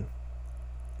then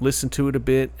listened to it a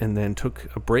bit, and then took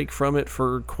a break from it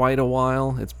for quite a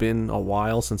while. It's been a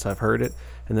while since I've heard it,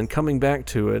 and then coming back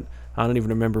to it, I don't even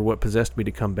remember what possessed me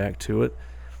to come back to it.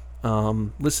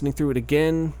 Listening through it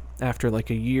again after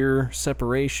like a year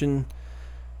separation,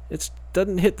 it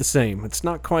doesn't hit the same. It's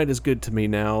not quite as good to me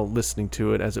now listening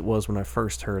to it as it was when I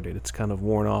first heard it. It's kind of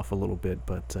worn off a little bit,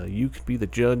 but you can be the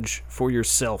judge for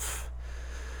yourself.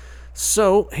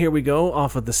 So, here we go,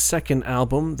 off of the second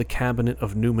album, The Cabinet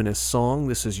of Numinous Song.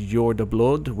 This is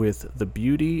Jordablod with The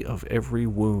Beauty of Every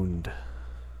Wound.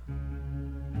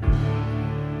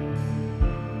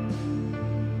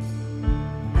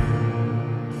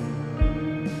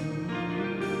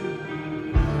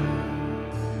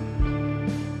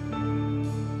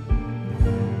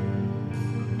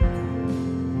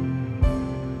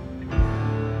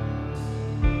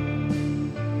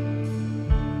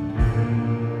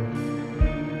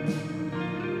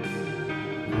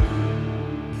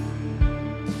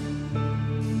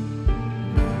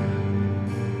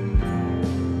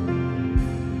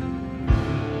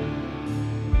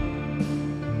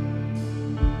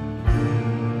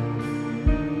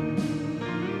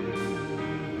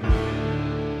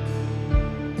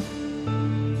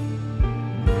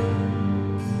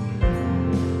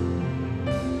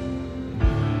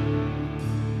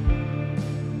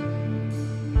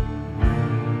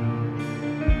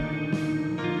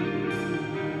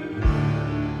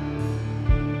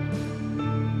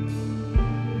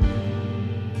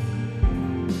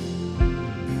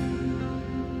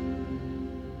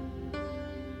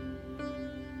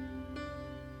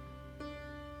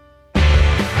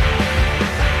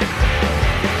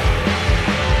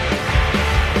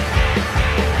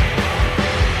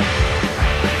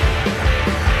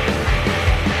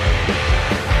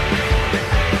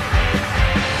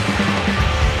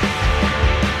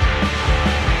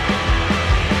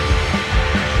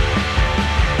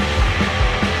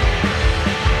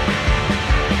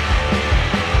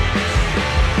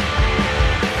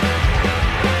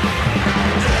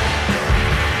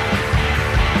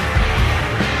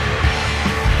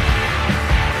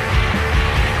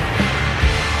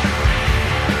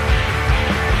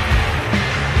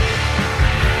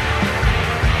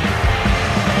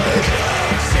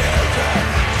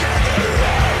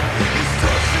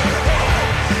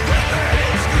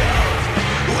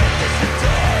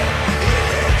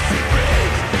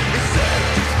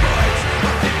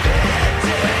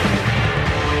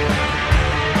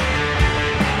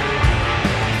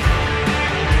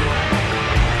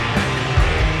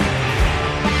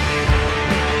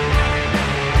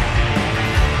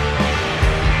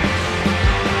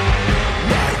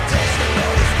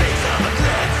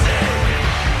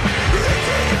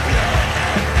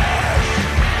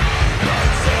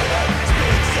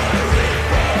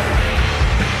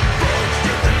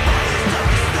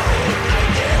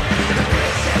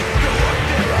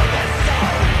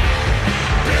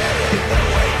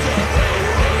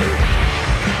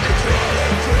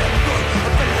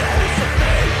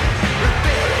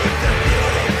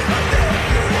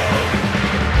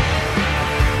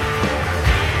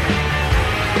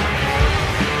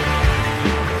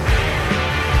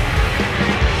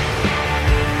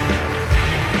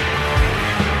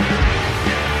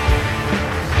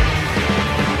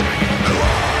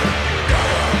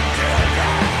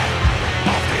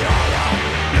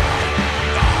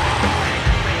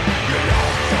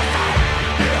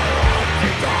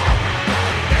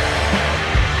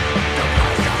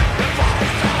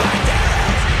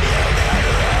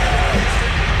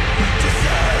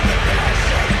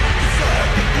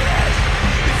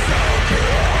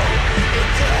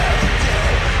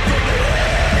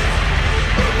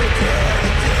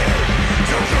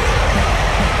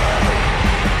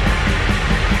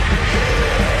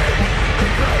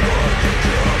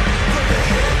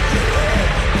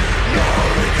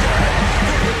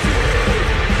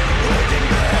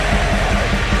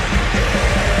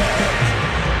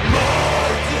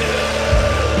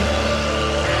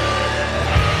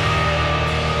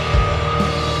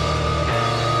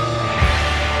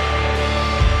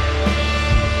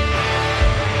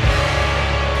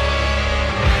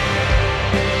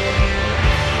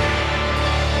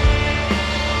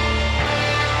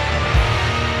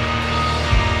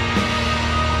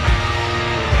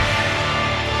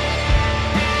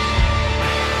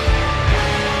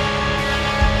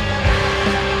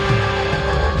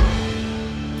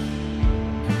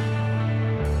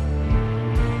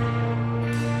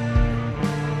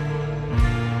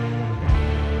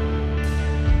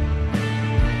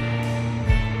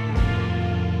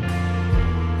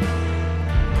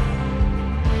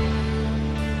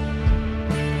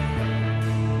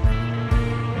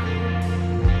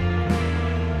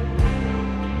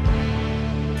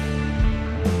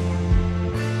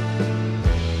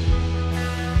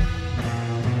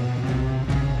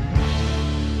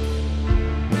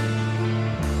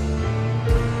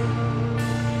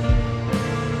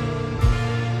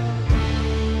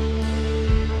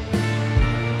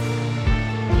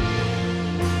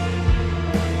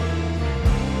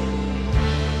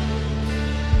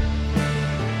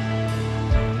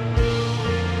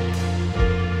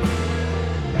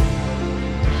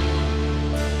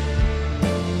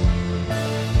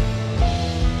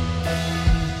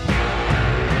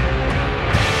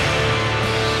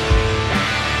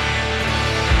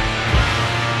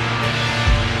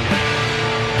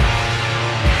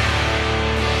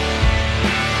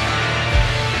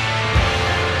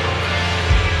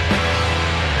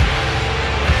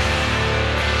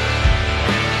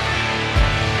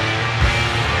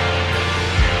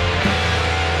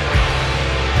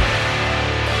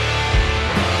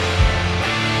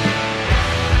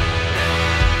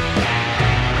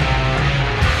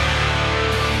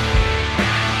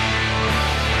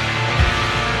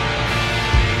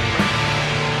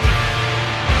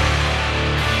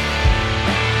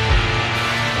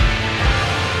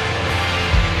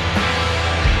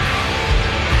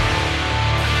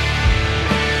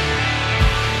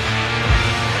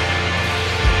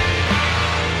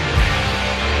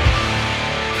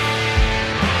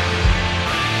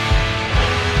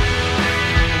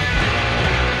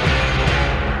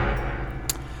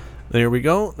 There we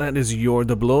go. That is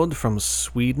Jordablod from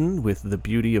Sweden with The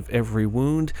Beauty of Every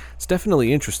Wound. It's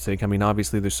definitely interesting. I mean,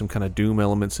 obviously there's some kind of doom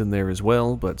elements in there as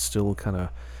well, but still kind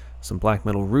of some black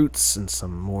metal roots and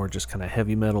some more just kind of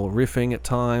heavy metal riffing at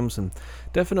times, and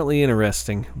definitely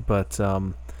interesting. But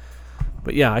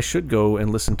yeah, I should go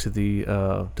and listen to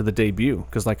the debut,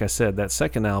 because like I said, that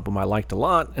second album I liked a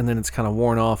lot, and then it's kind of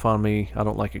worn off on me. I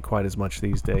don't like it quite as much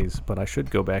these days, but I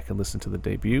should go back and listen to the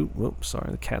debut. Whoops,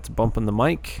 sorry, the cat's bumping the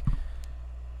mic.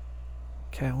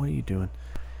 Cat, what are you doing?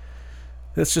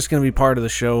 That's just going to be part of the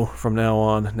show from now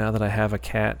on. Now that I have a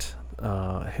cat,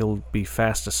 he'll be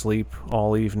fast asleep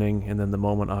all evening, and then the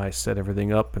moment I set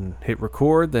everything up and hit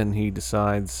record, then he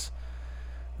decides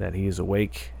that he is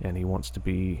awake and he wants to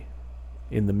be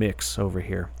in the mix over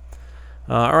here.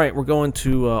 Alright, we're going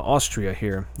to Austria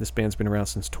here. This band's been around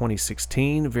since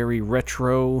 2016. Very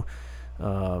retro,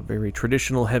 very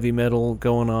traditional heavy metal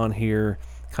going on here.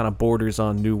 Kind of borders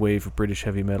on new wave of British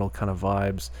heavy metal kind of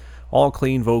vibes. All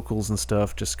clean vocals and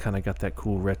stuff, just kind of got that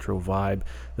cool retro vibe.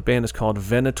 The band is called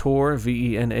Venator,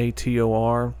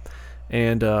 Venator,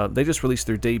 and they just released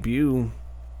their debut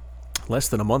less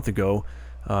than a month ago.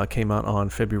 Came out on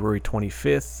February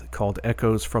 25th, called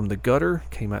Echoes from the Gutter.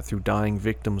 Came out through Dying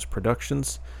Victims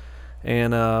Productions.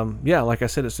 And yeah, like I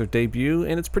said, it's their debut,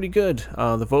 and it's pretty good.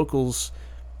 The vocals,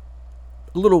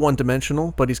 a little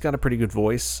one-dimensional, but he's got a pretty good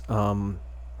voice.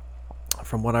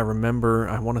 From what I remember,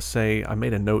 I want to say, I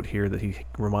made a note here that he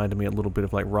reminded me a little bit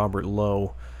of like Robert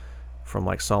Lowe from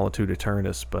like Solitude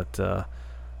Aeternus, but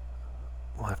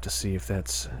we'll have to see if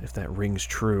that rings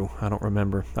true. I don't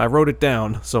remember. I wrote it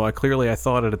down, so I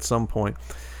thought it at some point.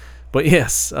 But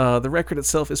yes, the record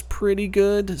itself is pretty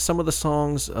good. Some of the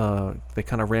songs, they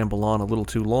kind of ramble on a little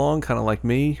too long, kind of like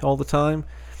me all the time.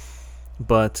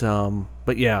 But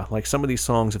yeah, like some of these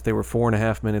songs, if they were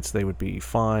 4.5 minutes, they would be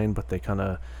fine, but they kind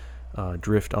of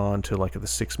drift on to like the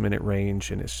 6-minute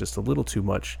range, and it's just a little too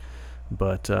much.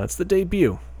 But it's the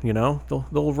debut, you know?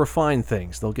 They'll refine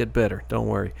things. They'll get better. Don't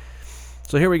worry.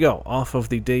 So here we go. Off of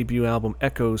the debut album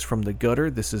Echoes from the Gutter,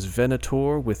 this is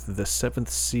Venator with The Seventh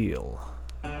Seal.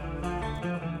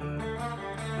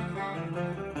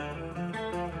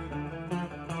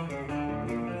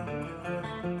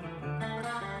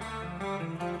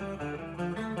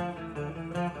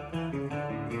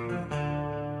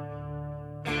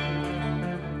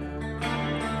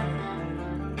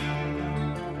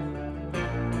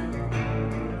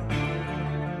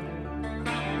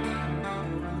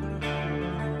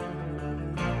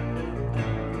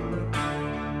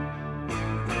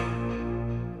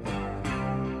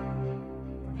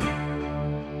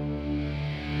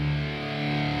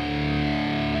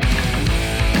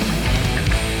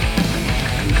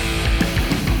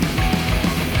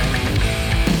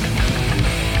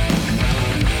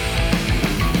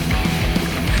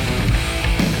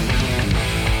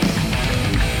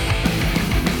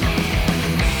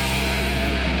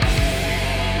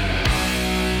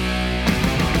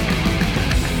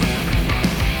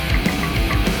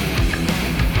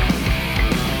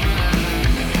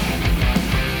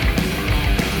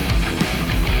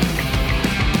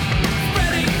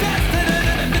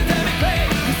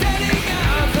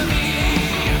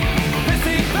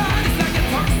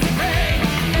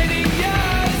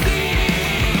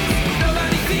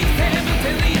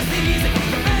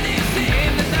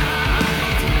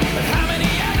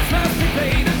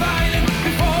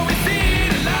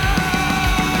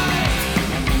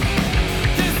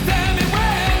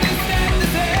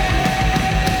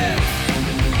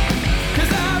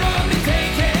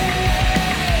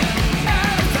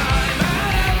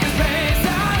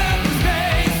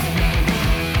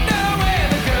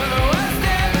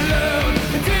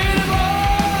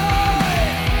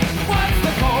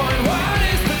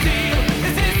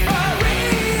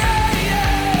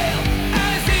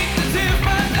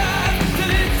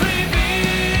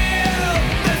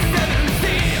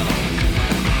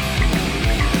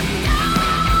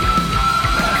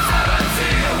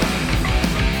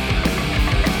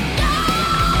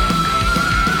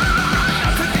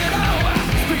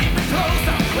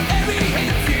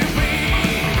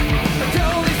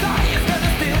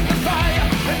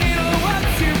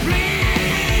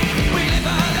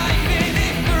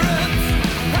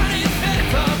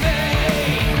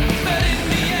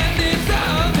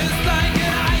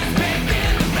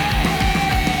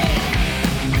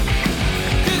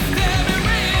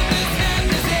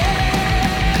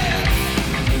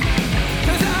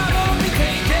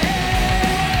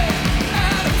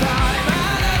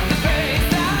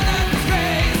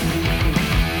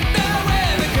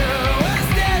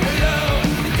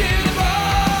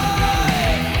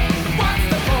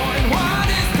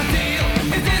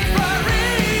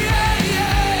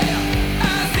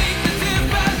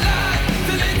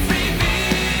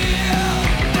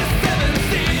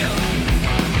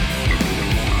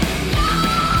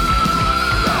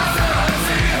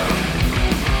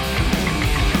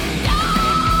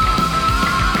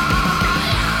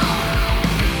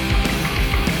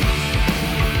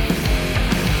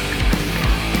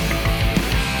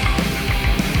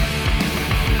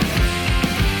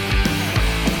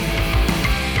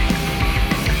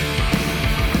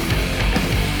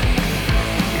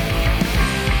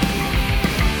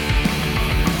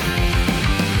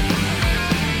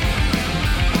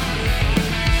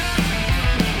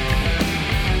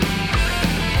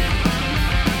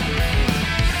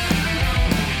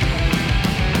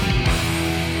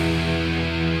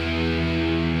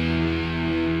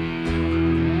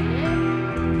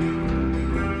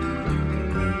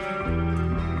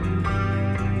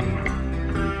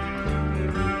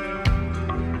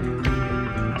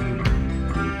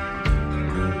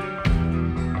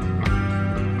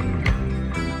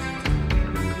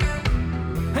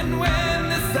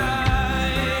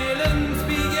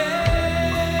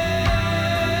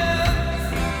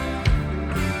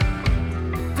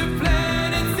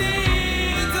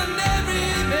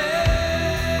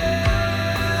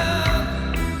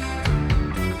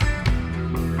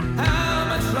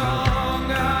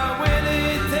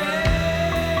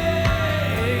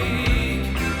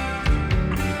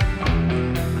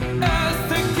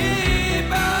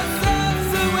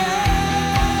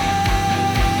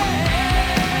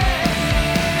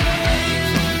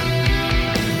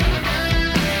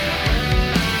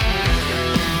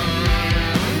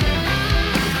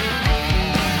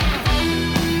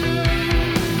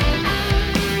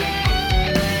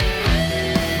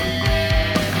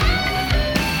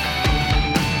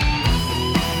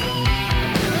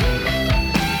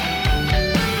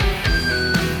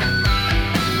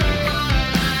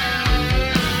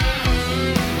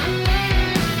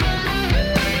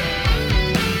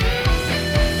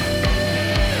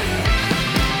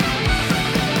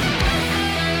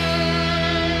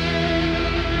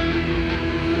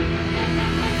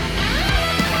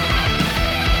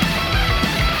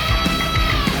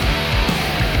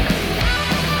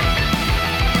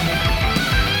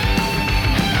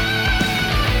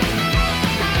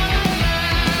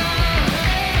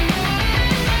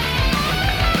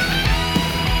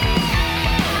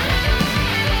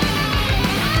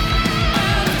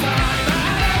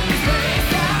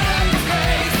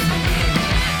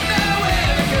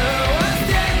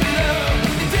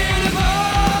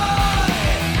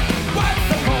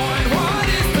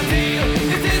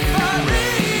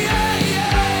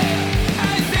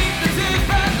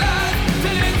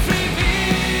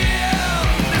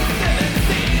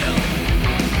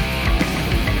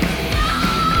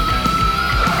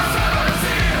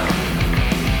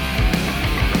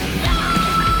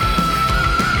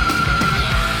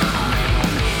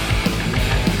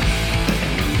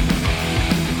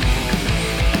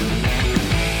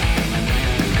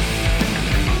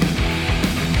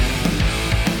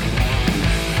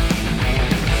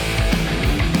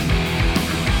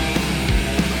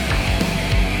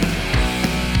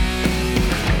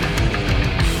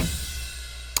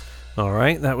 All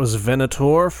right, that was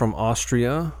Venator from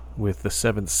Austria with the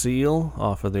Seventh Seal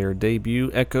off of their debut,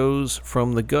 Echoes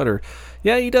from the Gutter.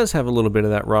 Yeah, he does have a little bit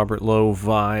of that Robert Lowe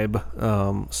vibe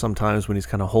sometimes when he's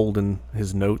kind of holding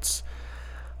his notes.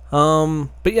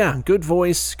 But yeah, good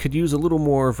voice. Could use a little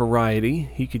more variety.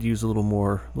 He could use a little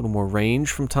more range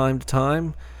from time to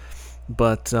time.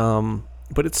 But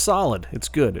it's solid. It's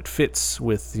good. It fits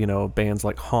with bands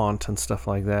like Haunt and stuff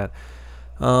like that.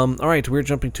 All right, we're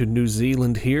jumping to New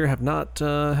Zealand here. Have not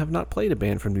played a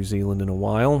band from New Zealand in a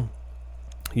while.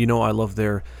 I love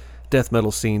their death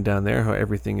metal scene down there. How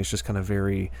everything is just kind of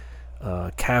very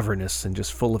cavernous and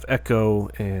just full of echo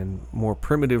and more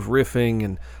primitive riffing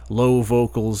and low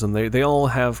vocals, and they all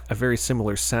have a very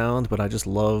similar sound. But I just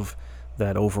love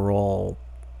that overall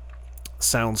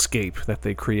soundscape that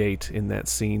they create in that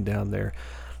scene down there.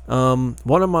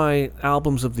 One of my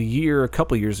albums of the year a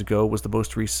couple years ago was the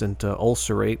most recent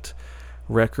Ulcerate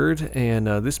record, and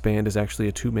this band is actually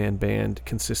a two-man band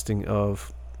consisting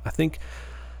of,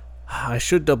 I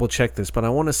should double-check this, but I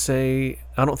want to say,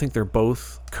 I don't think they're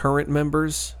both current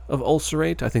members of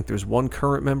Ulcerate. I think there's one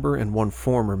current member and one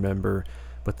former member,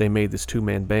 but they made this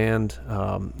two-man band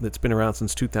that's been around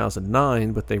since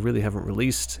 2009, but they really haven't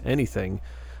released anything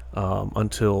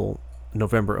until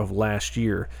November of last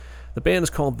year. The band is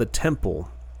called The Temple,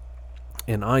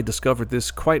 and I discovered this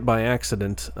quite by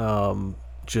accident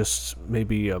just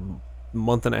maybe a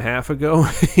month and a half ago,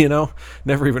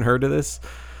 never even heard of this.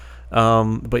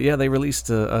 But yeah, they released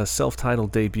a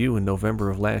self-titled debut in November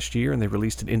of last year, and they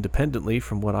released it independently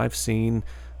from what I've seen.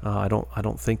 I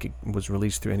don't think it was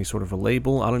released through any sort of a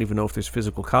label. I don't even know if there's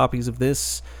physical copies of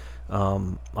this.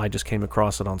 I just came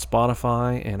across it on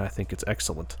Spotify, and I think it's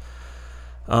excellent.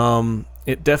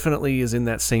 It definitely is in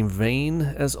that same vein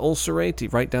as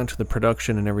Ulcerate, right down to the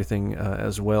production and everything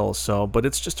as well. But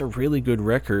it's just a really good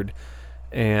record,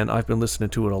 and I've been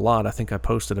listening to it a lot. I think I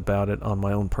posted about it on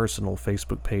my own personal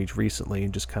Facebook page recently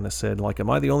and just kind of said, am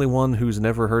I the only one who's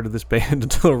never heard of this band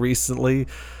until recently?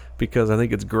 Because I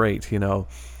think it's great, and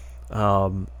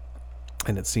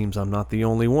it seems I'm not the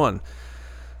only one.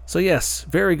 So yes,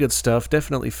 very good stuff.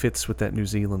 Definitely fits with that New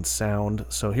Zealand sound.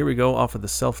 So here we go, off of the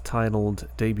self-titled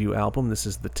debut album. This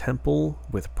is The Temple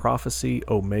with Prophecy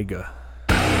Omega.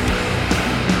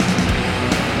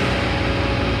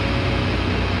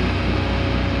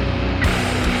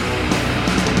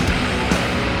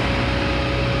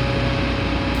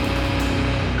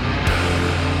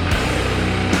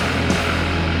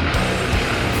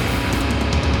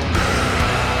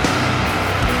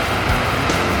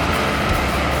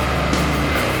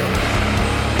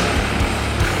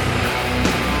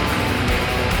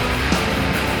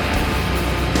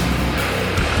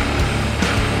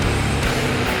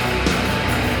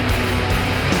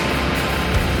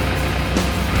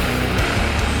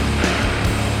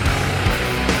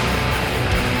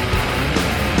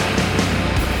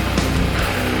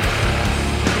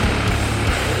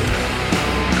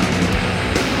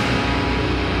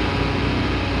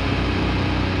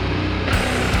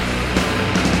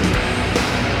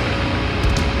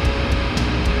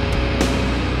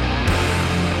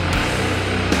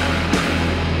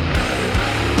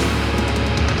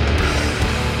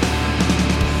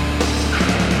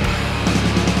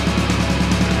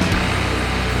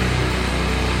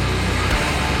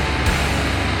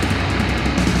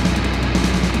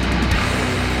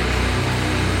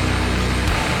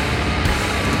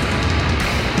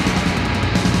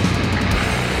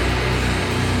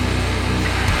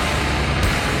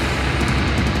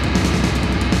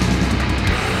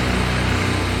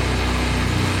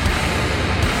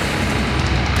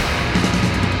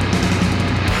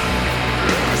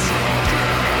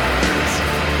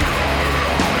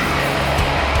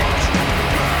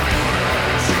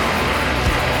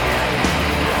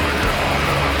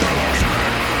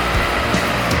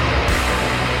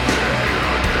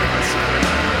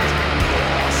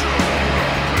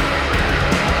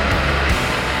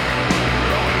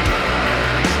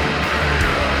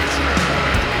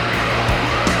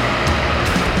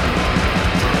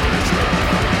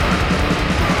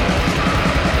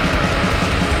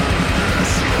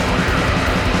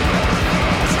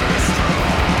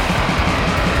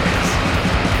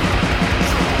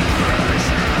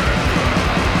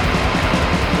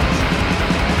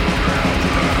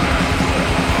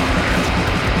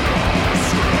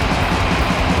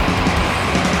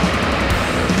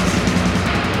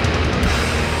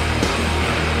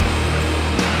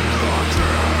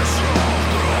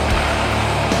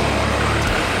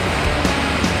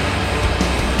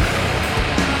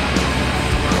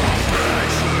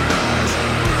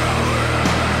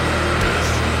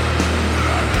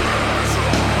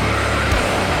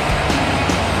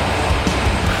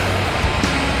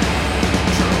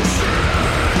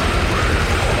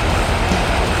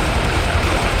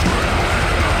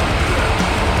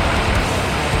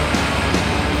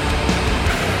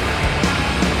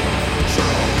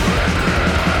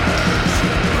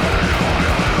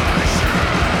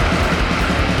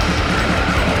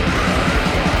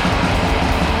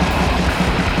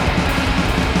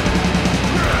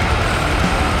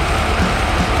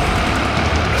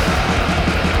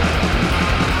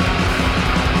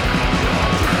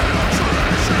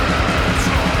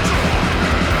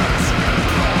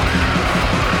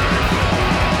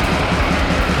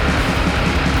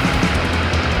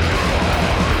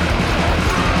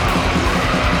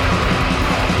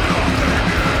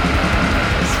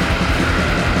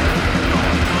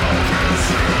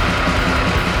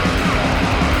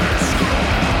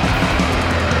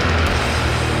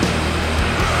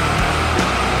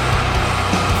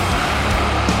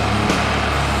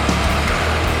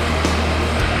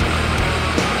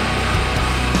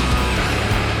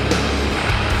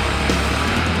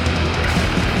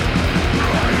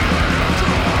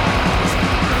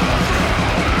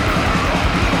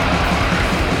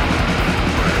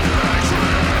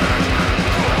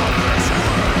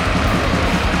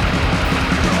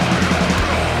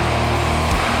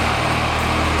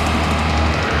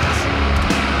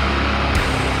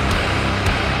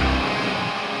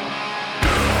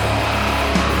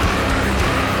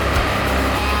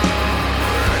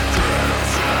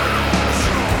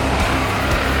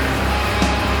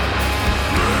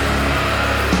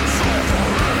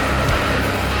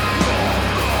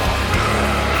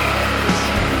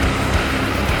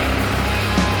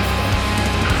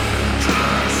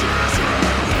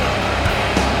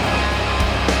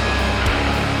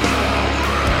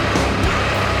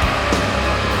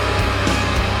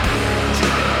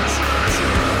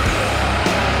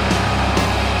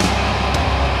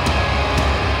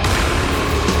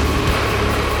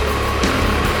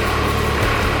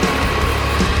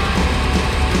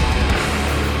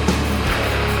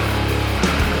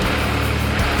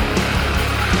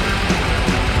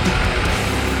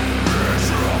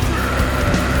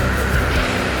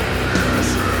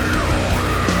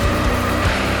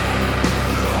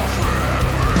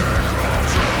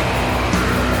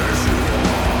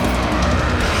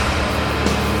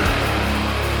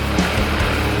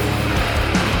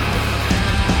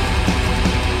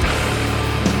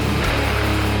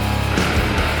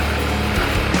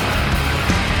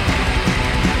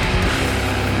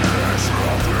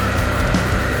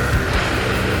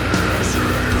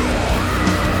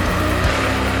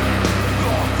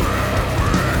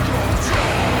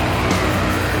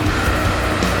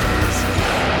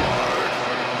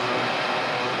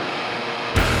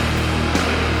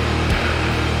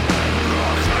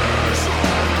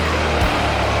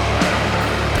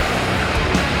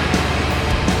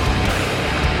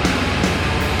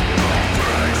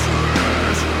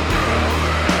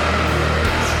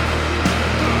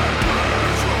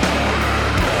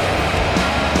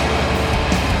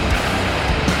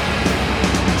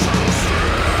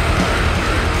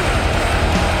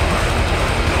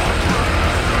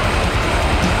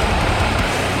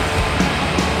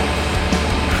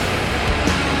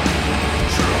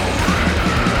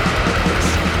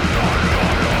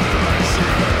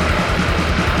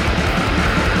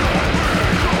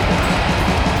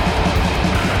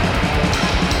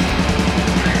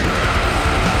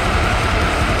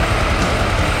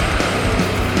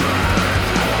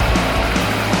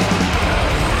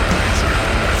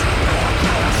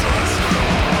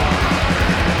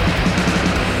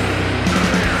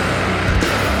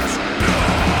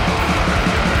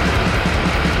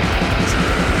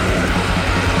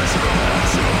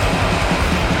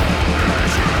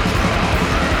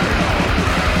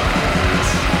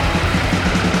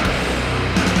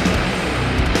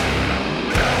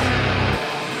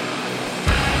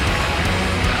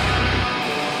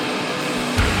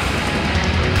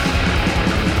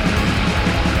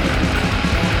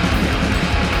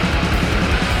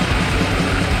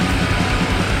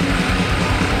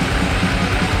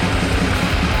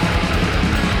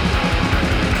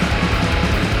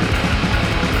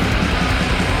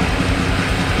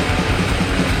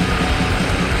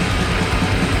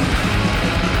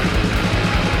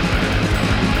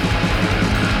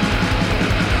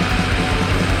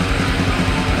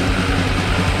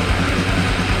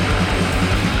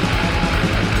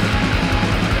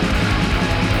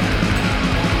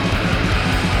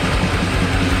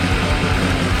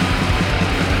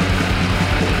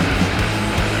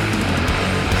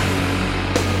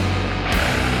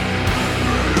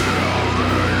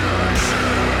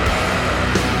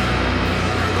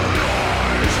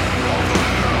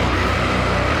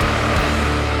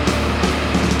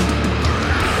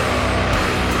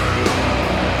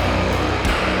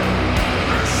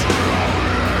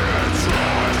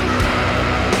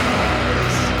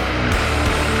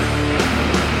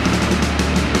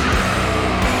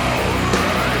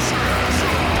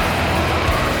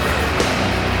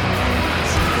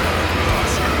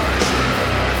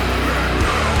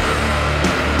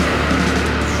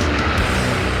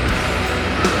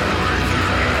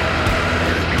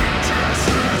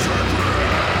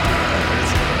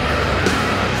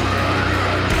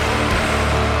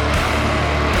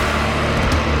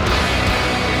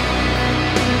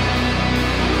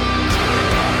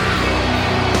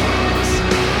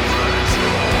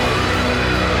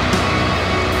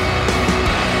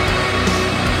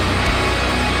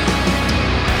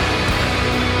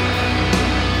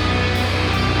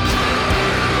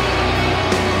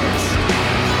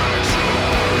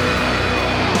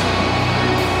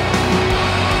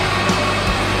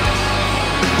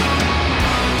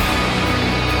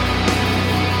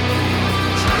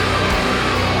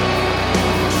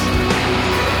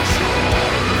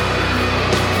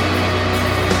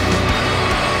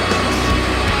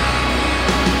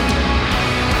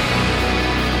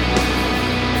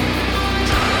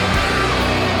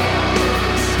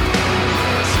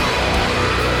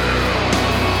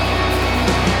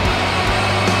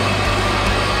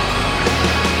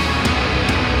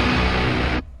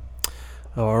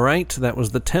 right, that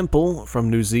was The Temple from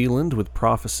New Zealand with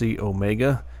Prophecy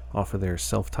Omega off of their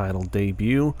self-titled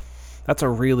debut. That's a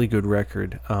really good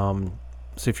record. So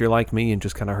if you're like me and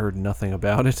just kind of heard nothing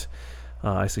about it,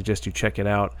 I suggest you check it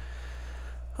out.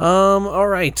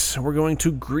 Alright, we're going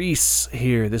to Greece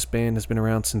here. This band has been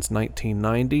around since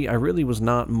 1990. I really was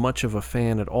not much of a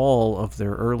fan at all of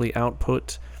their early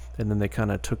output, and then they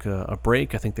kind of took a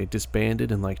break. I think they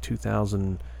disbanded in like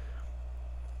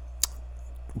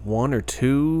 2001 or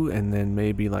 2, and then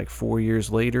maybe like 4 years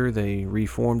later they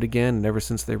reformed again, and ever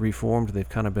since they reformed, they've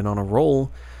kind of been on a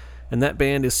roll. And that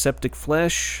band is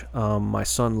Septicflesh. My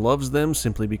son loves them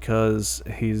simply because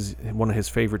one of his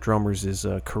favorite drummers is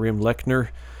Karim Lechner.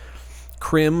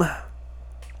 Krim.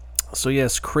 So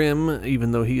yes, Krim,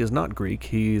 even though he is not Greek,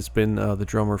 he's been the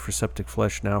drummer for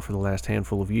Septicflesh now for the last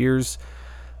handful of years,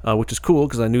 which is cool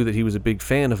because I knew that he was a big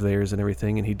fan of theirs and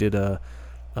everything, and he did a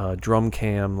drum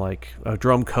cam, like a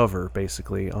drum cover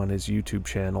basically, on his YouTube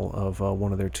channel of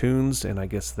one of their tunes, and I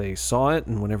guess they saw it,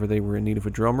 and whenever they were in need of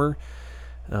a drummer,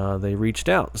 they reached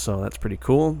out, so that's pretty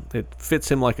cool. It fits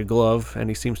him like a glove,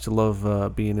 and he seems to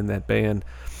love being in that band.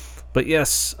 But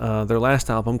yes, their last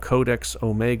album, Codex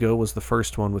Omega, was the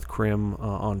first one with Krim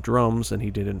on drums, and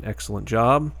he did an excellent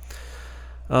job.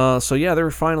 So yeah,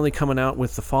 they're finally coming out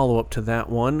with the follow-up to that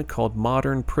one called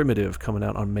Modern Primitive, coming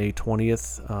out on May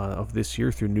 20th of this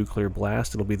year through Nuclear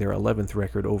Blast. It'll be their 11th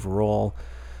record overall.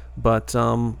 But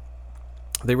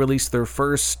they released their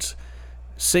first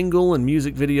single and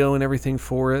music video and everything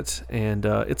for it, and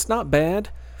it's not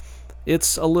bad.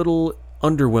 It's a little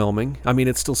underwhelming. I mean,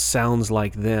 it still sounds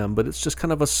like them, but it's just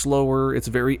kind of a slower, it's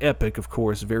very epic, of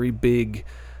course, very big.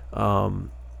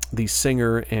 The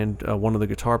singer and one of the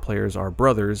guitar players are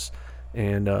brothers,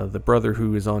 and the brother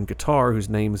who is on guitar, whose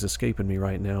name is escaping me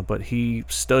right now, but he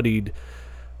studied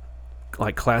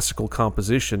like classical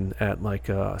composition at like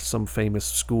some famous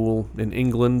school in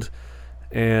England,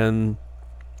 and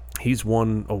he's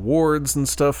won awards and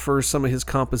stuff for some of his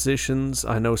compositions.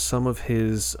 I know some of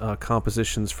his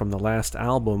compositions from the last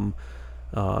album,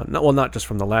 not just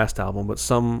from the last album, but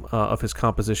some of his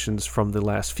compositions from the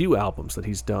last few albums that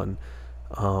he's done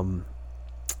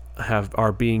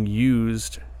are being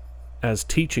used as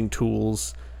teaching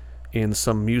tools in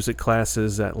some music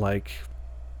classes at like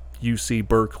UC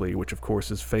Berkeley, which of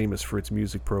course is famous for its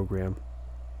music program.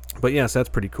 But yes, that's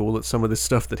pretty cool that some of this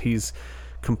stuff that he's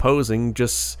composing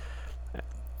just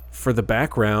for the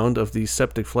background of these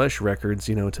Septicflesh records,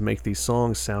 to make these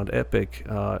songs sound epic,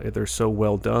 they're so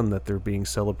well done that they're being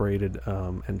celebrated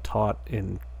and taught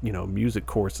in music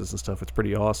courses and stuff. It's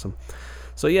pretty awesome.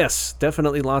 So yes,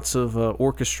 definitely lots of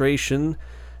orchestration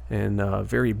and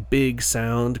very big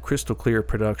sound, crystal clear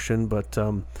production, but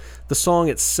the song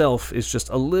itself is just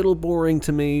a little boring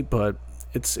to me, but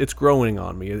it's growing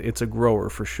on me. It's a grower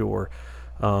for sure.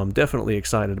 Definitely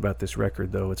excited about this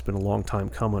record, though. It's been a long time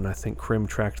coming. I think Krim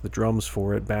tracked the drums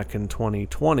for it back in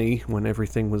 2020 when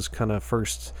everything was kind of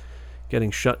first getting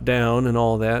shut down and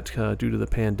all that due to the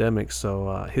pandemic,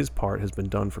 so his part has been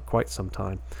done for quite some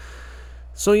time.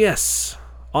 So yes,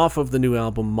 off of the new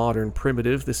album Modern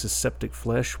Primitive, this is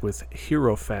Septicflesh with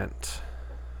Hierophant.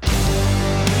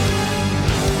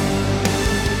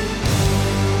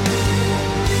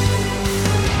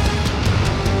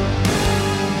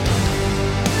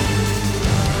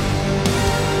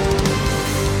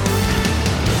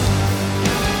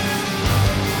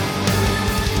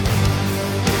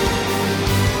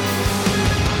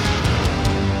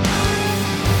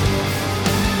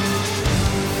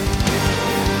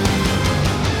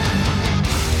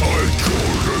 I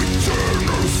couldn't turn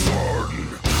the sun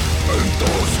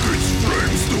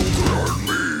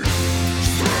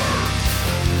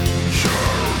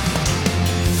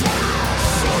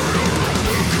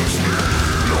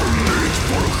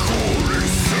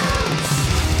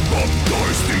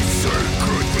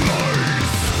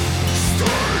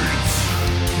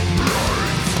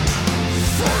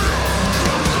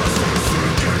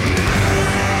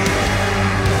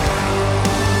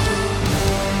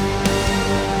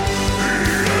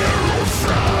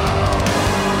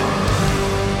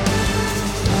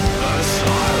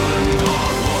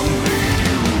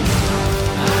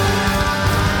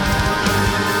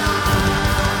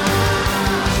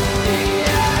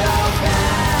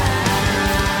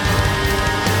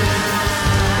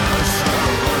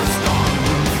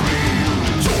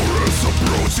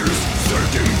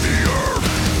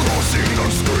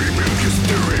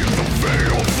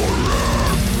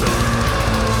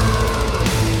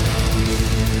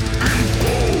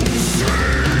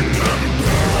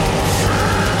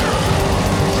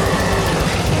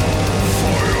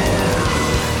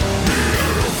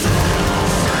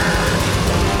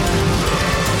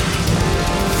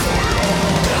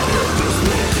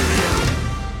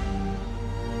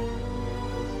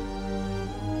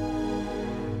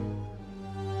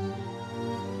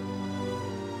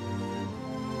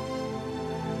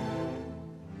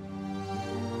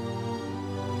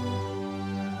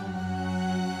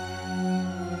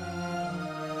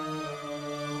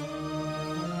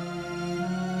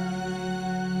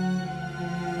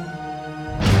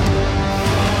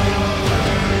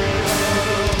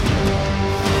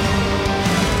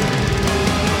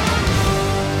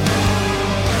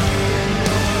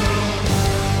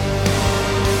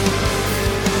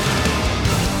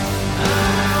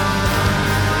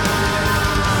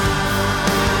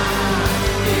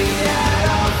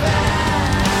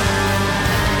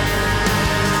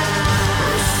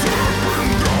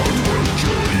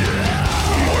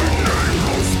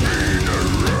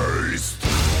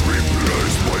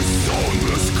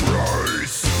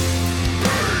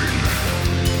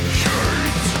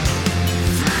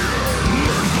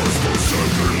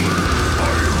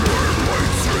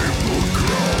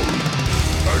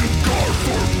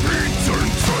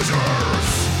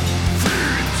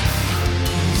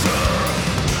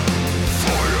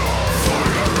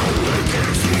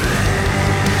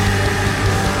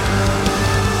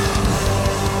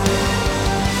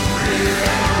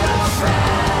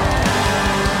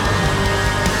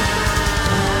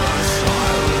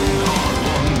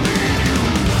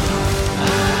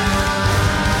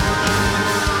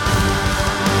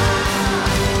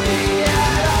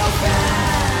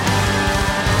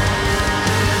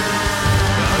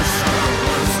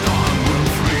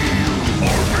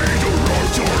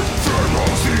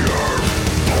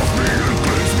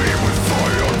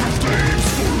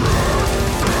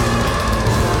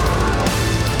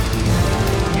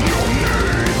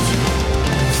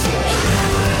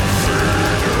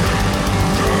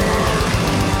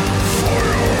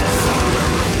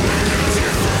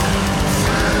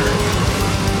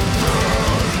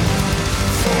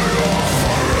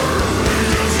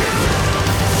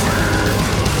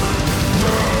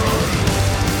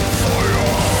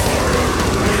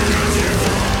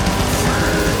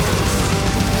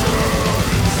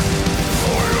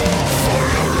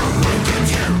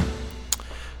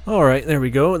Alright, there we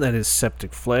go. That is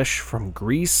Septicflesh from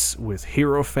Greece with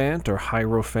Hierophant or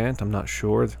Hierophant. I'm not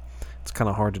sure. It's kind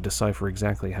of hard to decipher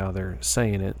exactly how they're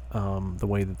saying it, the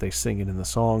way that they sing it in the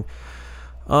song.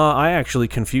 I actually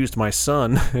confused my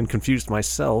son and confused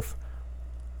myself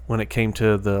when it came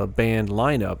to the band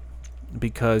lineup,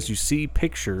 because you see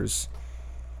pictures,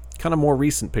 kind of more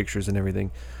recent pictures and everything,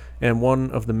 and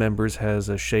one of the members has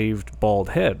a shaved bald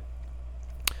head.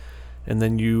 And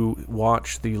then you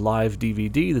watch the live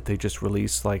DVD that they just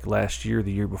released like last year,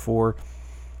 the year before,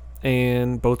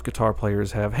 and both guitar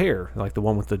players have hair. Like the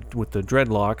one with the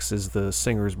dreadlocks is the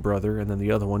singer's brother, and then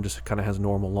the other one just kind of has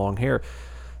normal long hair.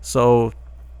 So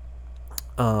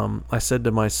I said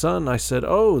to my son, I said,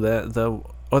 "Oh, that the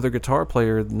other guitar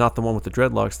player, not the one with the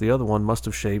dreadlocks, the other one must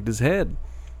have shaved his head.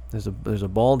 There's a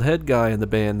bald head guy in the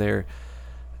band there."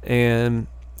 And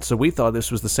so we thought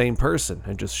this was the same person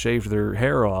and just shaved their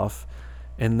hair off.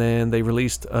 And then they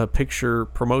released a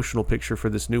promotional picture for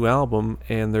this new album,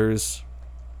 and there's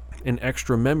an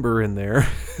extra member in there.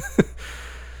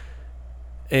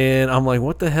 And I'm like,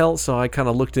 what the hell? So I kind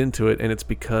of looked into it, and it's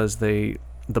because the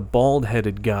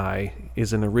bald-headed guy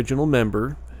is an original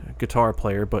member, guitar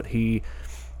player, but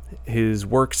his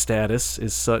work status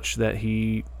is such that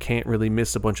he can't really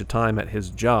miss a bunch of time at his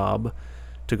job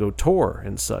to go tour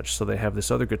and such. So they have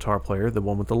this other guitar player, the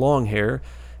one with the long hair,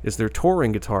 is their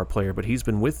touring guitar player, but he's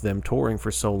been with them touring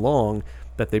for so long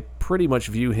that they pretty much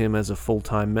view him as a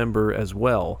full-time member as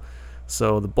well.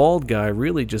 So the bald guy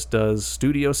really just does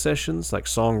studio sessions, like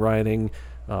songwriting,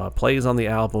 plays on the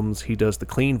albums, he does the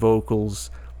clean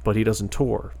vocals, but he doesn't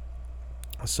tour.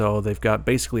 So they've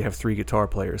basically have 3 guitar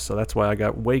players. So that's why I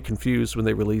got way confused when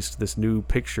they released this new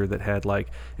picture that had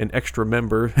like an extra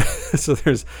member. So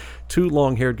there's 2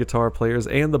 long-haired guitar players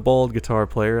and the bald guitar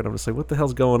player, and I'm just like, what the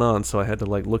hell's going on? So I had to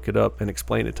like look it up and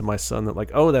explain it to my son that like,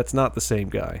 oh, that's not the same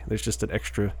guy. There's just an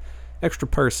extra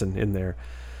person in there.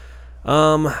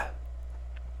 All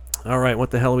right,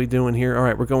 what the hell are we doing here? All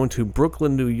right, we're going to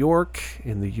Brooklyn, New York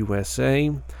in the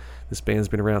USA. This band's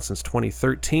been around since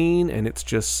 2013, and it's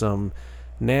just some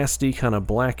nasty kind of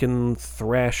blackened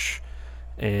thrash,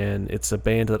 and it's a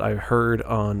band that I heard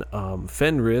on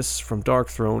Fenris from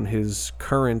Darkthrone, his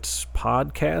current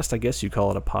podcast. I guess you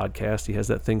call it a podcast. He has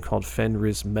that thing called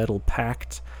Fenris Metal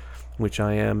Pact, which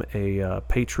I am a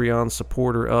Patreon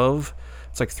supporter of.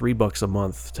 It's like $3 a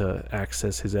month to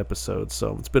access his episodes.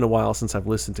 So it's been a while since I've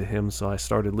listened to him, so I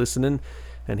started listening,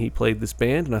 and he played this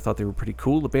band, and I thought they were pretty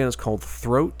cool. The band is called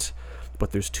Throaat,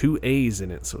 but there's 2 A's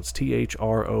in it, so it's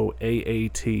Throaat.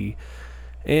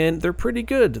 And they're pretty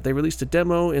good. They released a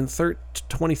demo in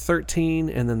 2013,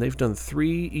 and then they've done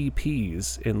 3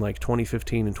 EPs in like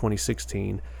 2015 and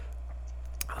 2016.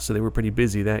 So they were pretty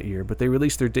busy that year. But they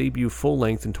released their debut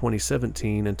full-length in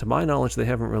 2017, and to my knowledge, they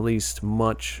haven't released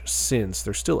much since.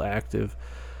 They're still active,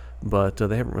 but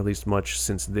they haven't released much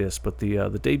since this. But the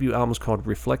debut album is called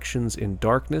Reflections in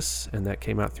Darkness, and that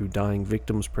came out through Dying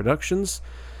Victims Productions.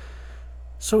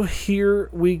 So here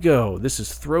we go. This is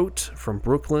Throaat from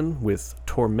Brooklyn with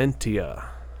Tormentia.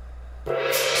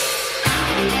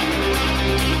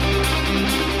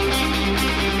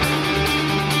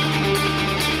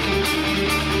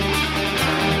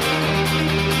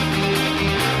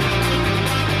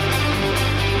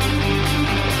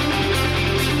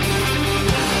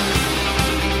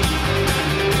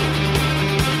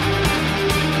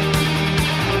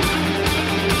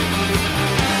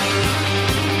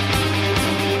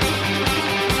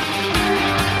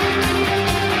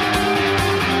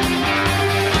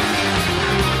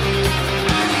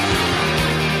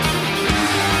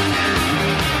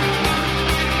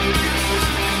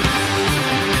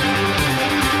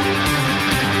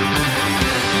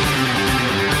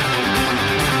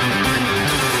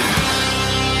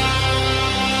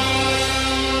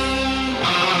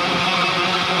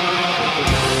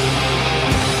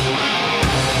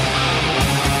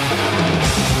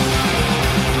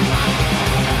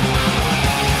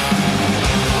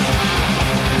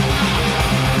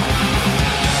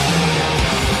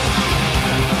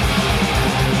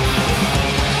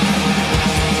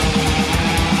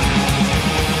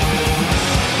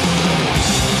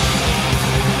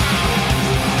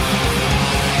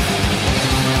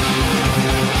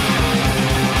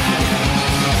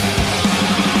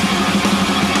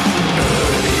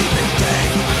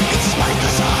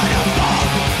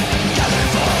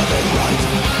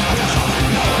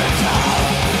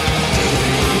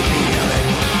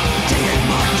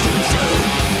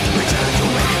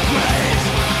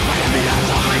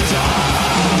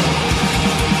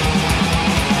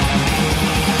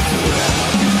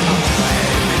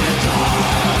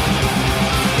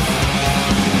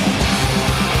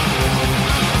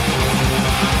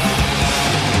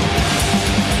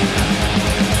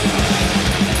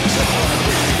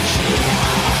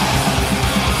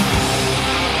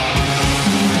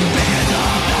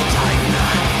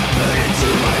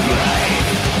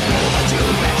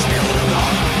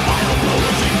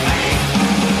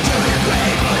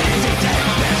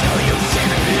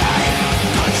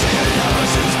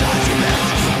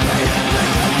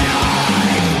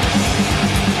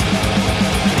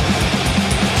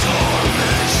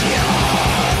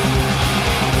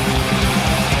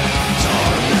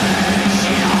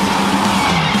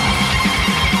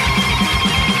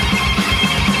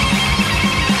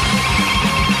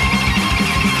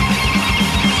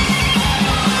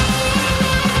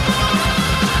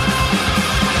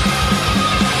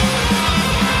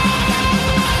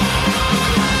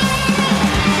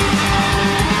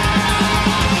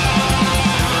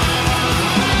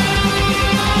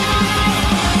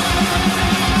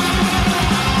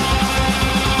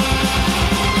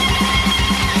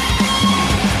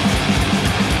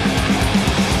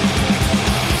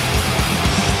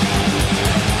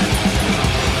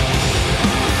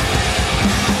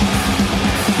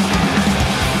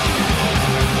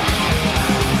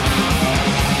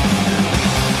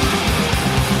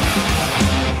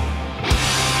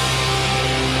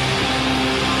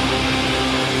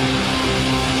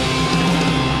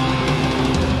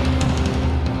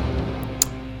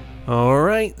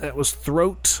 that was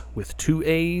Throaat with 2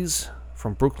 A's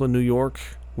from Brooklyn, New York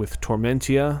with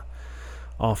Tormentia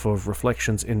off of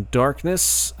Reflections in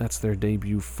Darkness. That's their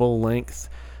debut full length.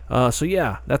 So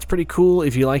yeah, that's pretty cool.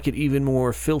 If you like it even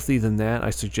more filthy than that, I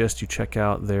suggest you check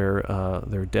out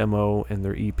their demo and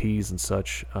their EPs and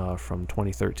such from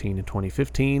 2013 and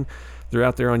 2015. They're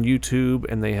out there on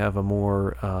YouTube, and they have a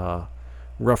more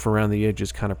rough around the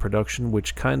edges kind of production,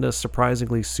 which kind of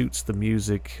surprisingly suits the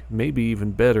music maybe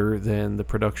even better than the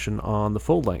production on the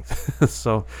full length.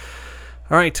 So,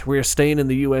 all right, we're staying in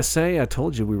the USA. I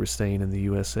told you we were staying in the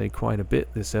USA quite a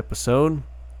bit this episode,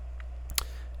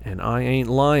 and I ain't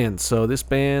lying. So this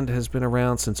band has been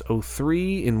around since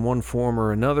 '03 in one form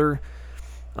or another.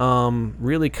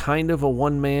 Really kind of a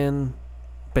one-man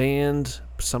band,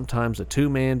 sometimes a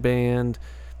two-man band,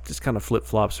 just kind of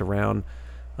flip-flops around.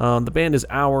 The band is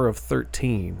Hour of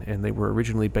 13, and they were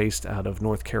originally based out of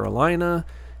North Carolina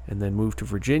and then moved to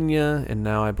Virginia, and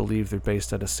now I believe they're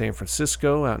based out of San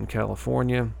Francisco out in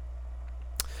California.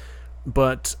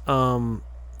 But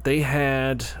they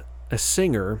had a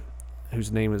singer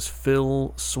whose name is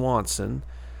Phil Swanson,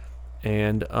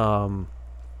 and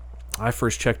I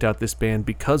first checked out this band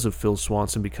because of Phil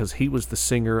Swanson, because he was the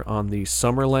singer on the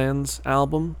Summerlands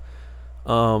album.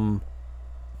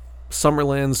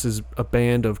 Summerlands is a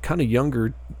band of kind of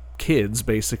younger kids,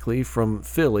 basically, from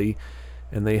Philly,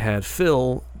 and they had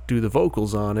Phil do the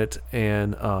vocals on it,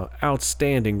 and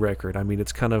outstanding record. I mean,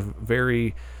 it's kind of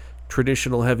very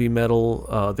traditional heavy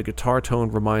metal. The guitar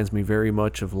tone reminds me very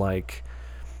much of like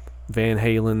Van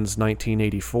Halen's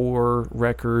 1984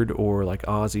 record, or like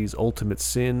Ozzy's Ultimate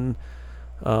Sin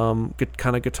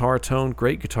kind of guitar tone.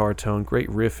 Great guitar tone, great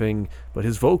riffing, but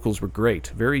his vocals were great.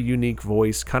 Very unique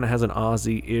voice, kind of has an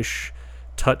Ozzy-ish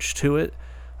touch to it.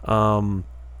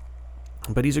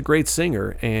 But he's a great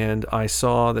singer, and I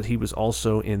saw that he was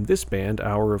also in this band,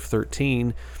 Hour of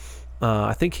 13.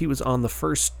 I think he was on the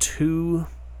first 2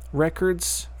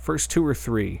 records, first 2 or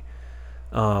 3.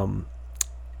 And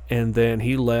then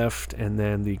he left, and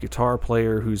then the guitar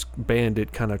player, whose band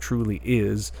it kind of truly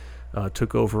is,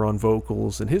 took over on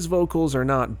vocals, and his vocals are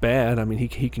not bad. I mean,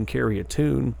 he can carry a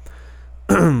tune,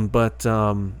 but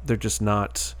they're just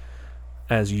not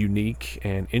as unique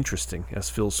and interesting as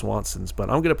Phil Swanson's. But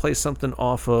I'm going to play something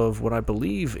off of what I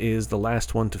believe is the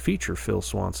last one to feature Phil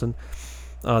Swanson.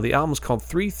 The album's called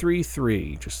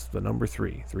 333, just the number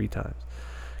 3 times.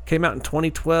 Came out in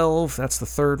 2012. That's the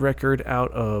 3rd record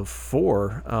out of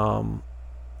 4.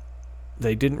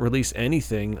 They didn't release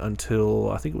anything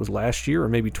until, I think it was last year, or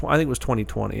maybe, I think it was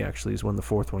 2020, actually, is when the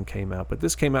 4th one came out. But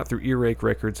this came out through Earache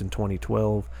Records in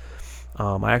 2012.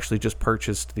 I actually just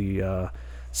purchased the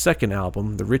 2nd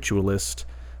album, The Ritualist,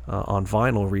 on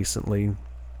vinyl recently,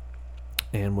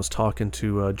 and was talking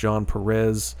to John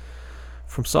Perez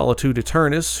from Solitude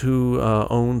Eternus, who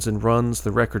owns and runs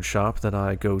the record shop that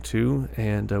I go to,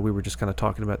 and we were just kind of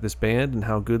talking about this band and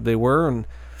how good they were, and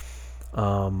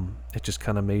it just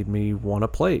kind of made me want to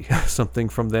play something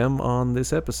from them on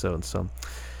this episode. So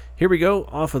here we go,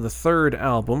 off of the 3rd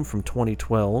album from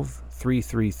 2012,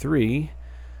 333.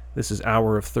 This is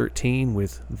Hour of 13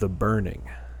 with The Burning.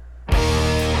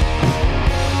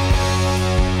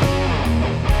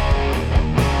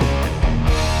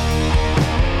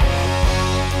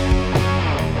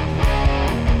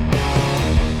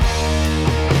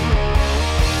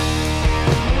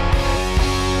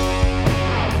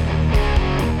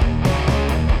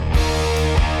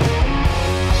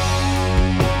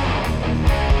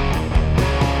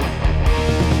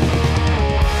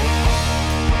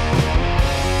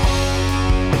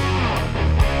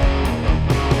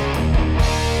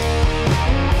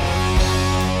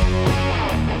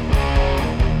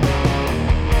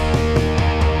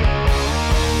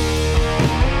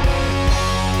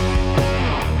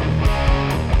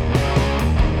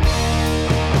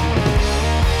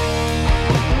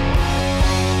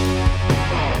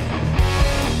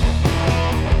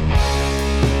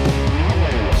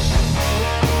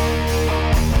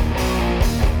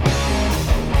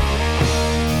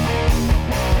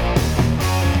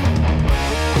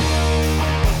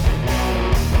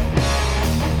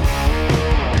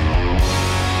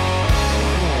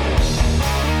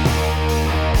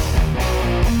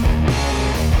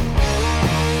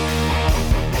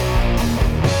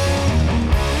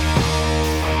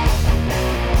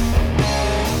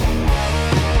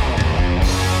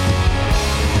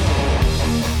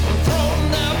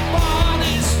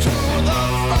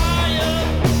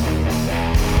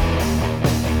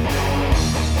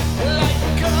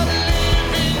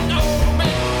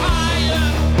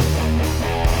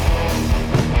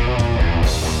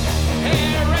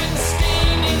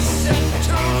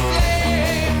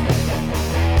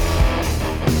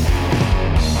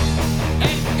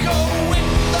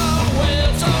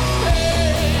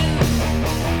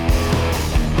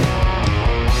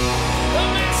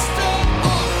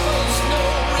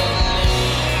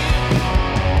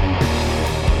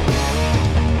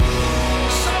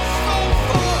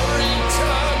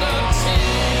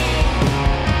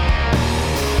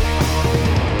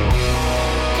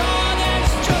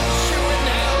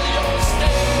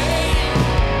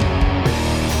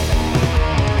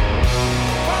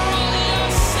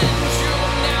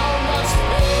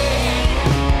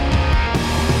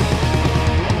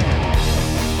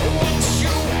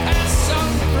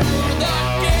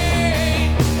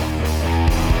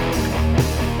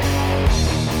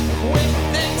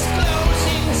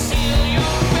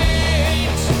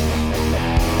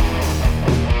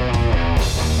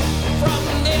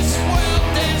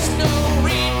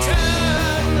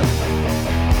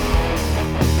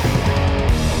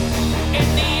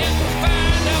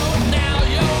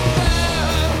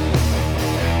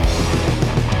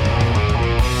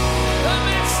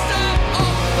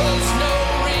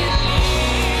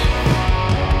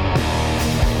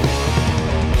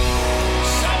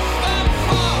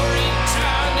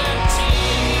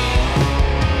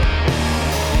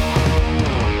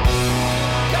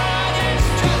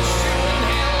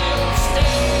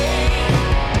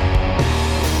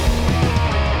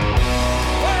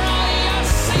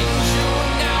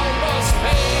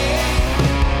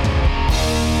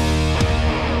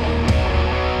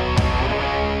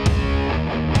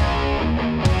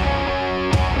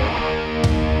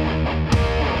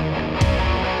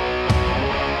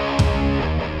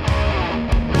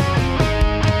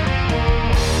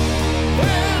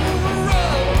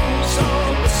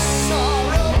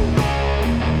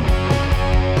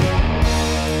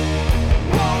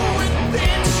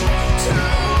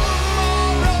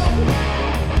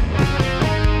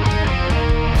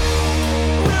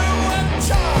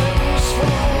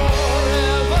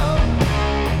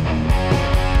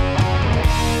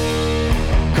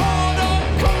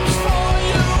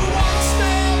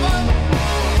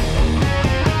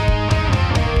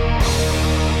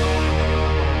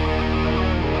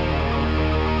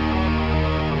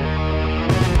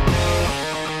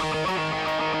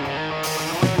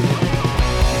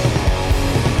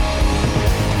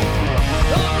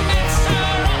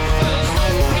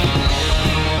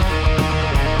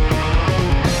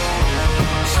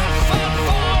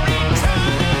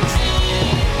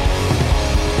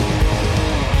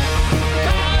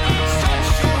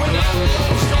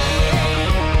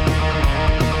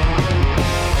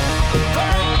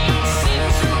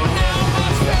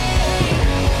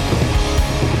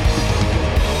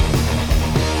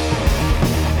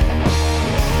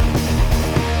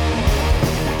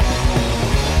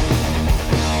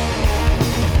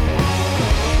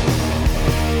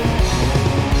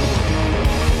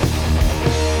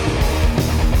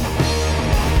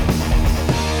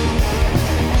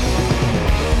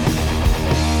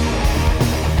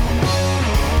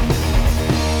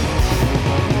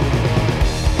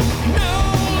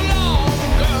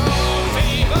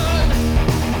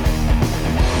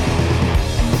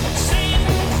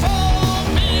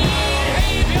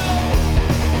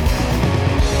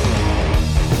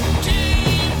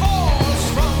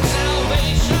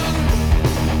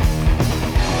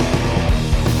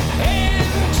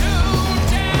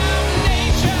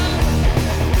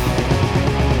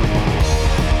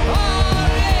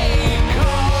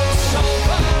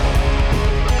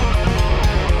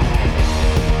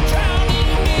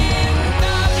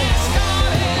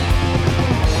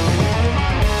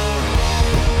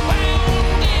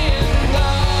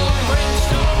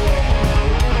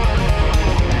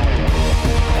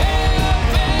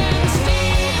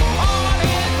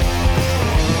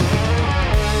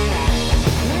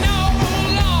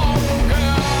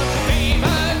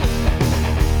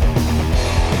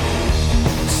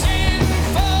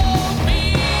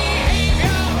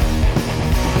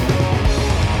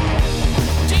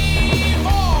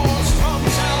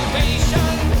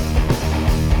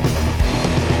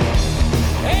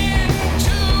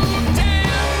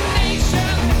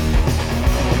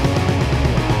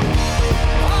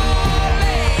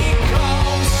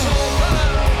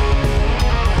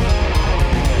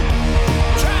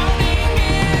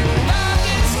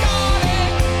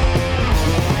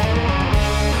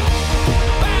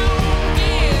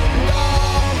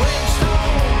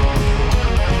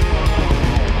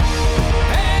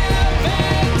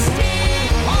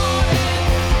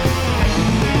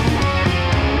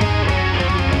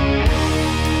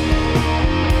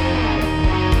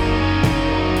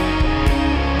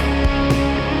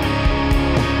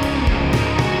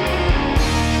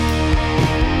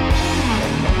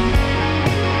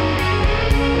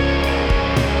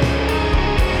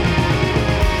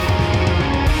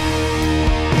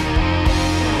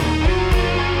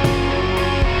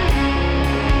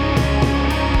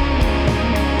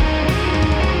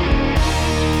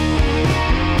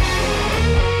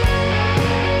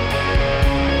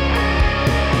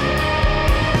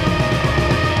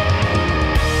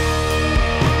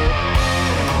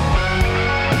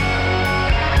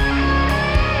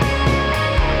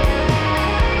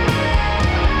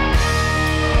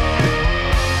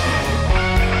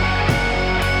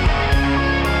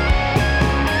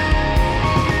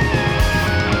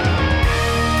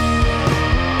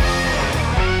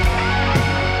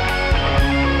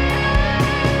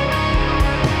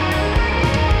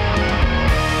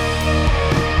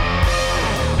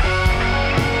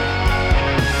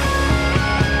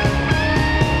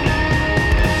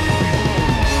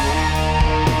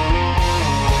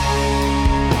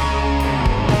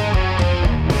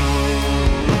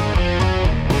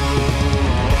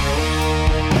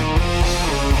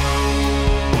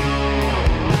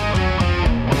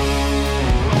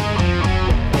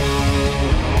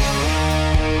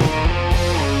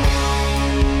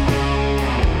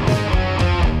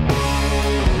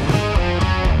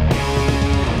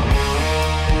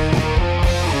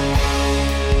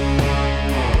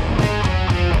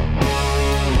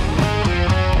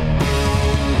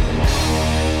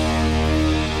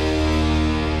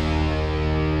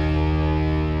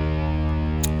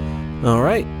 All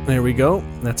right, there we go.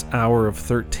 That's Hour of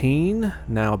 13,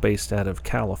 now based out of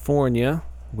California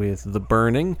with The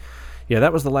Burning. Yeah,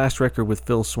 that was the last record with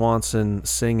Phil Swanson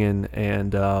singing,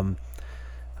 and I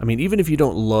mean, even if you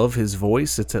don't love his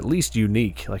voice, it's at least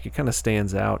unique. Like, it kind of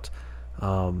stands out,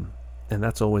 and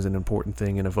that's always an important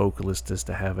thing in a vocalist, is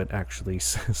to have it actually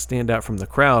stand out from the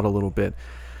crowd a little bit.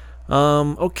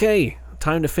 Okay,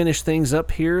 time to finish things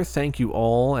up here. Thank you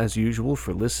all, as usual,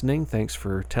 for listening. Thanks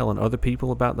for telling other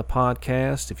people about the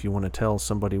podcast. If you want to tell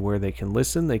somebody where they can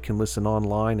listen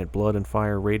online at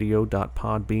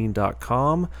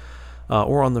bloodandfireradio.podbean.com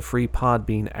or on the free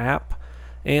Podbean app.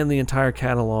 And the entire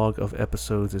catalog of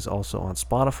episodes is also on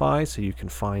Spotify, so you can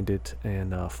find it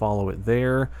and follow it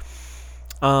there.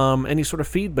 Any sort of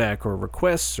feedback or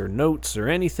requests or notes or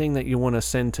anything that you want to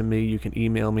send to me, you can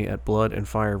email me at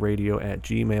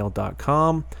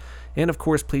bloodandfireradio@gmail.com. And of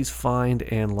course, please find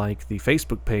and like the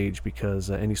Facebook page,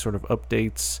 because any sort of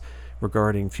updates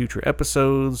regarding future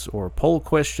episodes or poll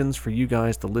questions for you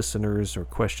guys, the listeners, or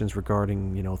questions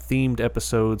regarding, themed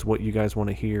episodes, what you guys want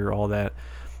to hear, all that,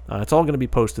 it's all going to be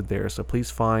posted there. So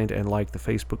please find and like the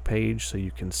Facebook page so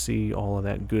you can see all of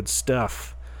that good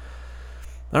stuff.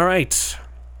 All right.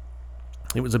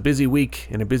 It was a busy week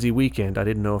and a busy weekend. I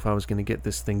didn't know if I was going to get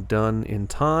this thing done in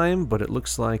time, but it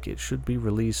looks like it should be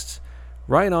released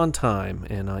right on time,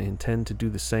 and I intend to do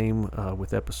the same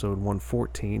with episode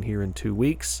 114 here in 2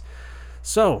 weeks.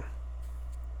 So,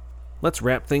 let's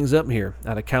wrap things up here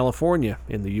out of California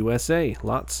in the USA.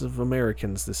 Lots of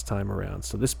Americans this time around.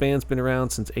 So this band's been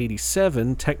around since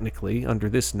 87, technically, under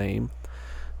this name,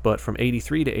 but from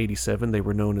 83 to 87 they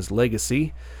were known as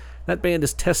Legacy. That band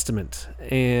is Testament,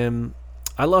 and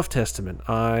I love Testament.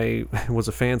 I was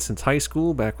a fan since high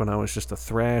school, back when I was just a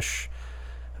thrash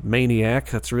maniac.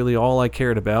 That's really all I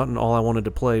cared about, and all I wanted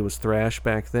to play was thrash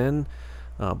back then,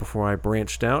 before I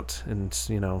branched out and,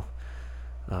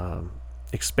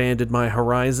 expanded my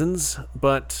horizons.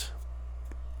 But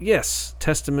yes,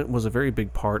 Testament was a very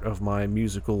big part of my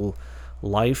musical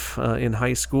life in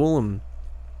high school, and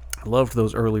I loved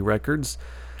those early records.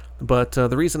 But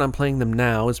the reason I'm playing them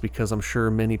now is because I'm sure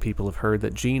many people have heard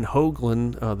that Gene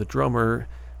Hoglan, the drummer,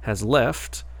 has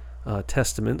left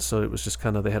Testament. So it was just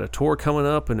kind of, they had a tour coming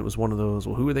up, and it was one of those,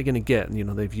 well, who are they going to get?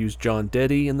 And, they've used John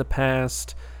Deddy in the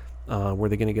past. Were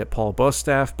they going to get Paul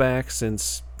Bostaph back,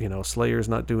 since, Slayer's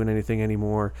not doing anything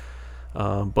anymore?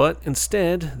 But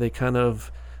instead, they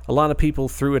a lot of people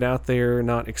threw it out there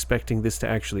not expecting this to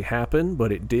actually happen,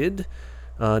 but it did.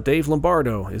 Dave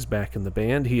Lombardo is back in the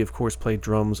band. He, of course, played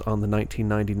drums on the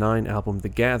 1999 album The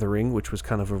Gathering, which was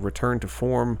kind of a return to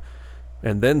form,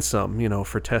 and then some,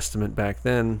 for Testament back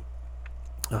then.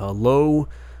 Low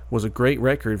was a great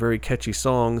record, very catchy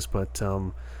songs, but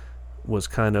was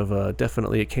kind of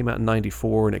definitely, it came out in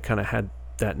 94, and it kind of had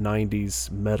that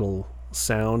 90s metal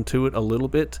sound to it a little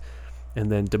bit.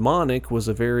 And then Demonic was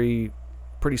a pretty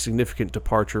significant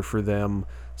departure for them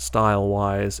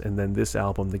style-wise, and then this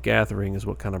album, The Gathering, is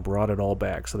what kind of brought it all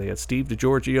back. So they had Steve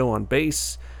DiGiorgio on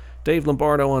bass, Dave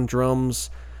Lombardo on drums,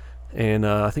 and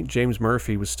I think James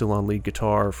Murphy was still on lead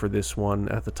guitar for this one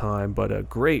at the time. But a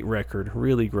great record,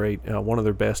 really great, one of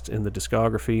their best in the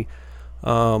discography.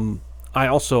 The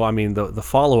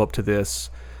follow-up to this,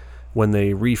 when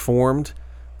they reformed,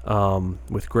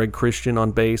 with Greg Christian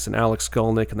on bass and Alex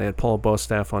Skolnick, and they had Paul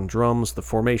Bostaph on drums, The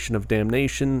Formation of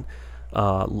Damnation,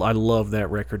 I love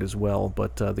that record as well.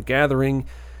 But The Gathering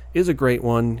is a great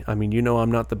one. I mean,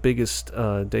 I'm not the biggest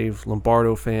Dave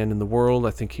Lombardo fan in the world.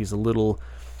 I think he's a little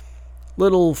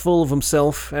full of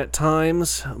himself at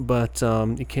times, but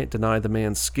you can't deny the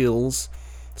man's skills.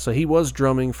 So he was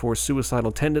drumming for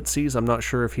Suicidal Tendencies. I'm not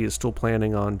sure if he is still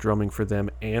planning on drumming for them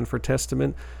and for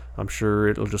Testament. I'm sure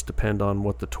it'll just depend on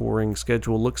what the touring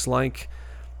schedule looks like.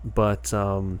 But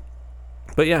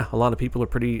yeah, a lot of people are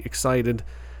pretty excited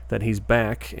that he's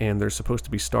back, and they're supposed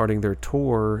to be starting their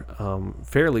tour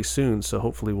fairly soon. So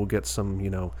hopefully we'll get some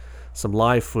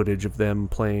live footage of them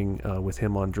playing with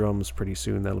him on drums pretty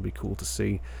soon. That'll be cool to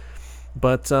see.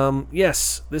 But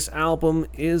yes, this album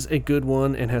is a good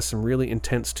one and has some really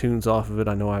intense tunes off of it.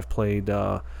 I know I've played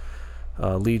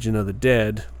Legion of the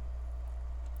Dead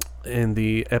in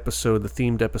the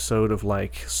themed episode of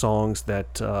like songs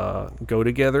that go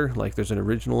together. Like there's an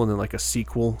original and then like a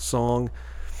sequel song.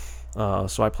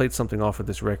 So I played something off of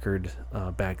this record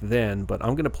back then, but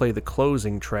I'm going to play the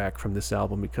closing track from this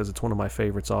album because it's one of my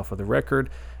favorites off of the record.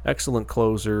 Excellent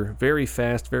closer, very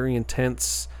fast, very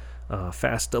intense,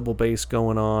 fast double bass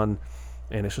going on,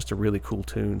 and it's just a really cool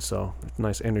tune. So it's a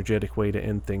nice energetic way to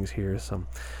end things here. So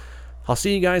I'll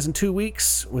see you guys in 2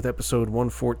 weeks with episode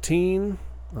 114.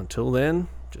 Until then,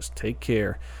 just take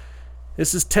care.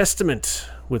 This is Testament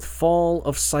with Fall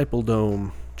of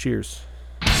Sipledome. Cheers.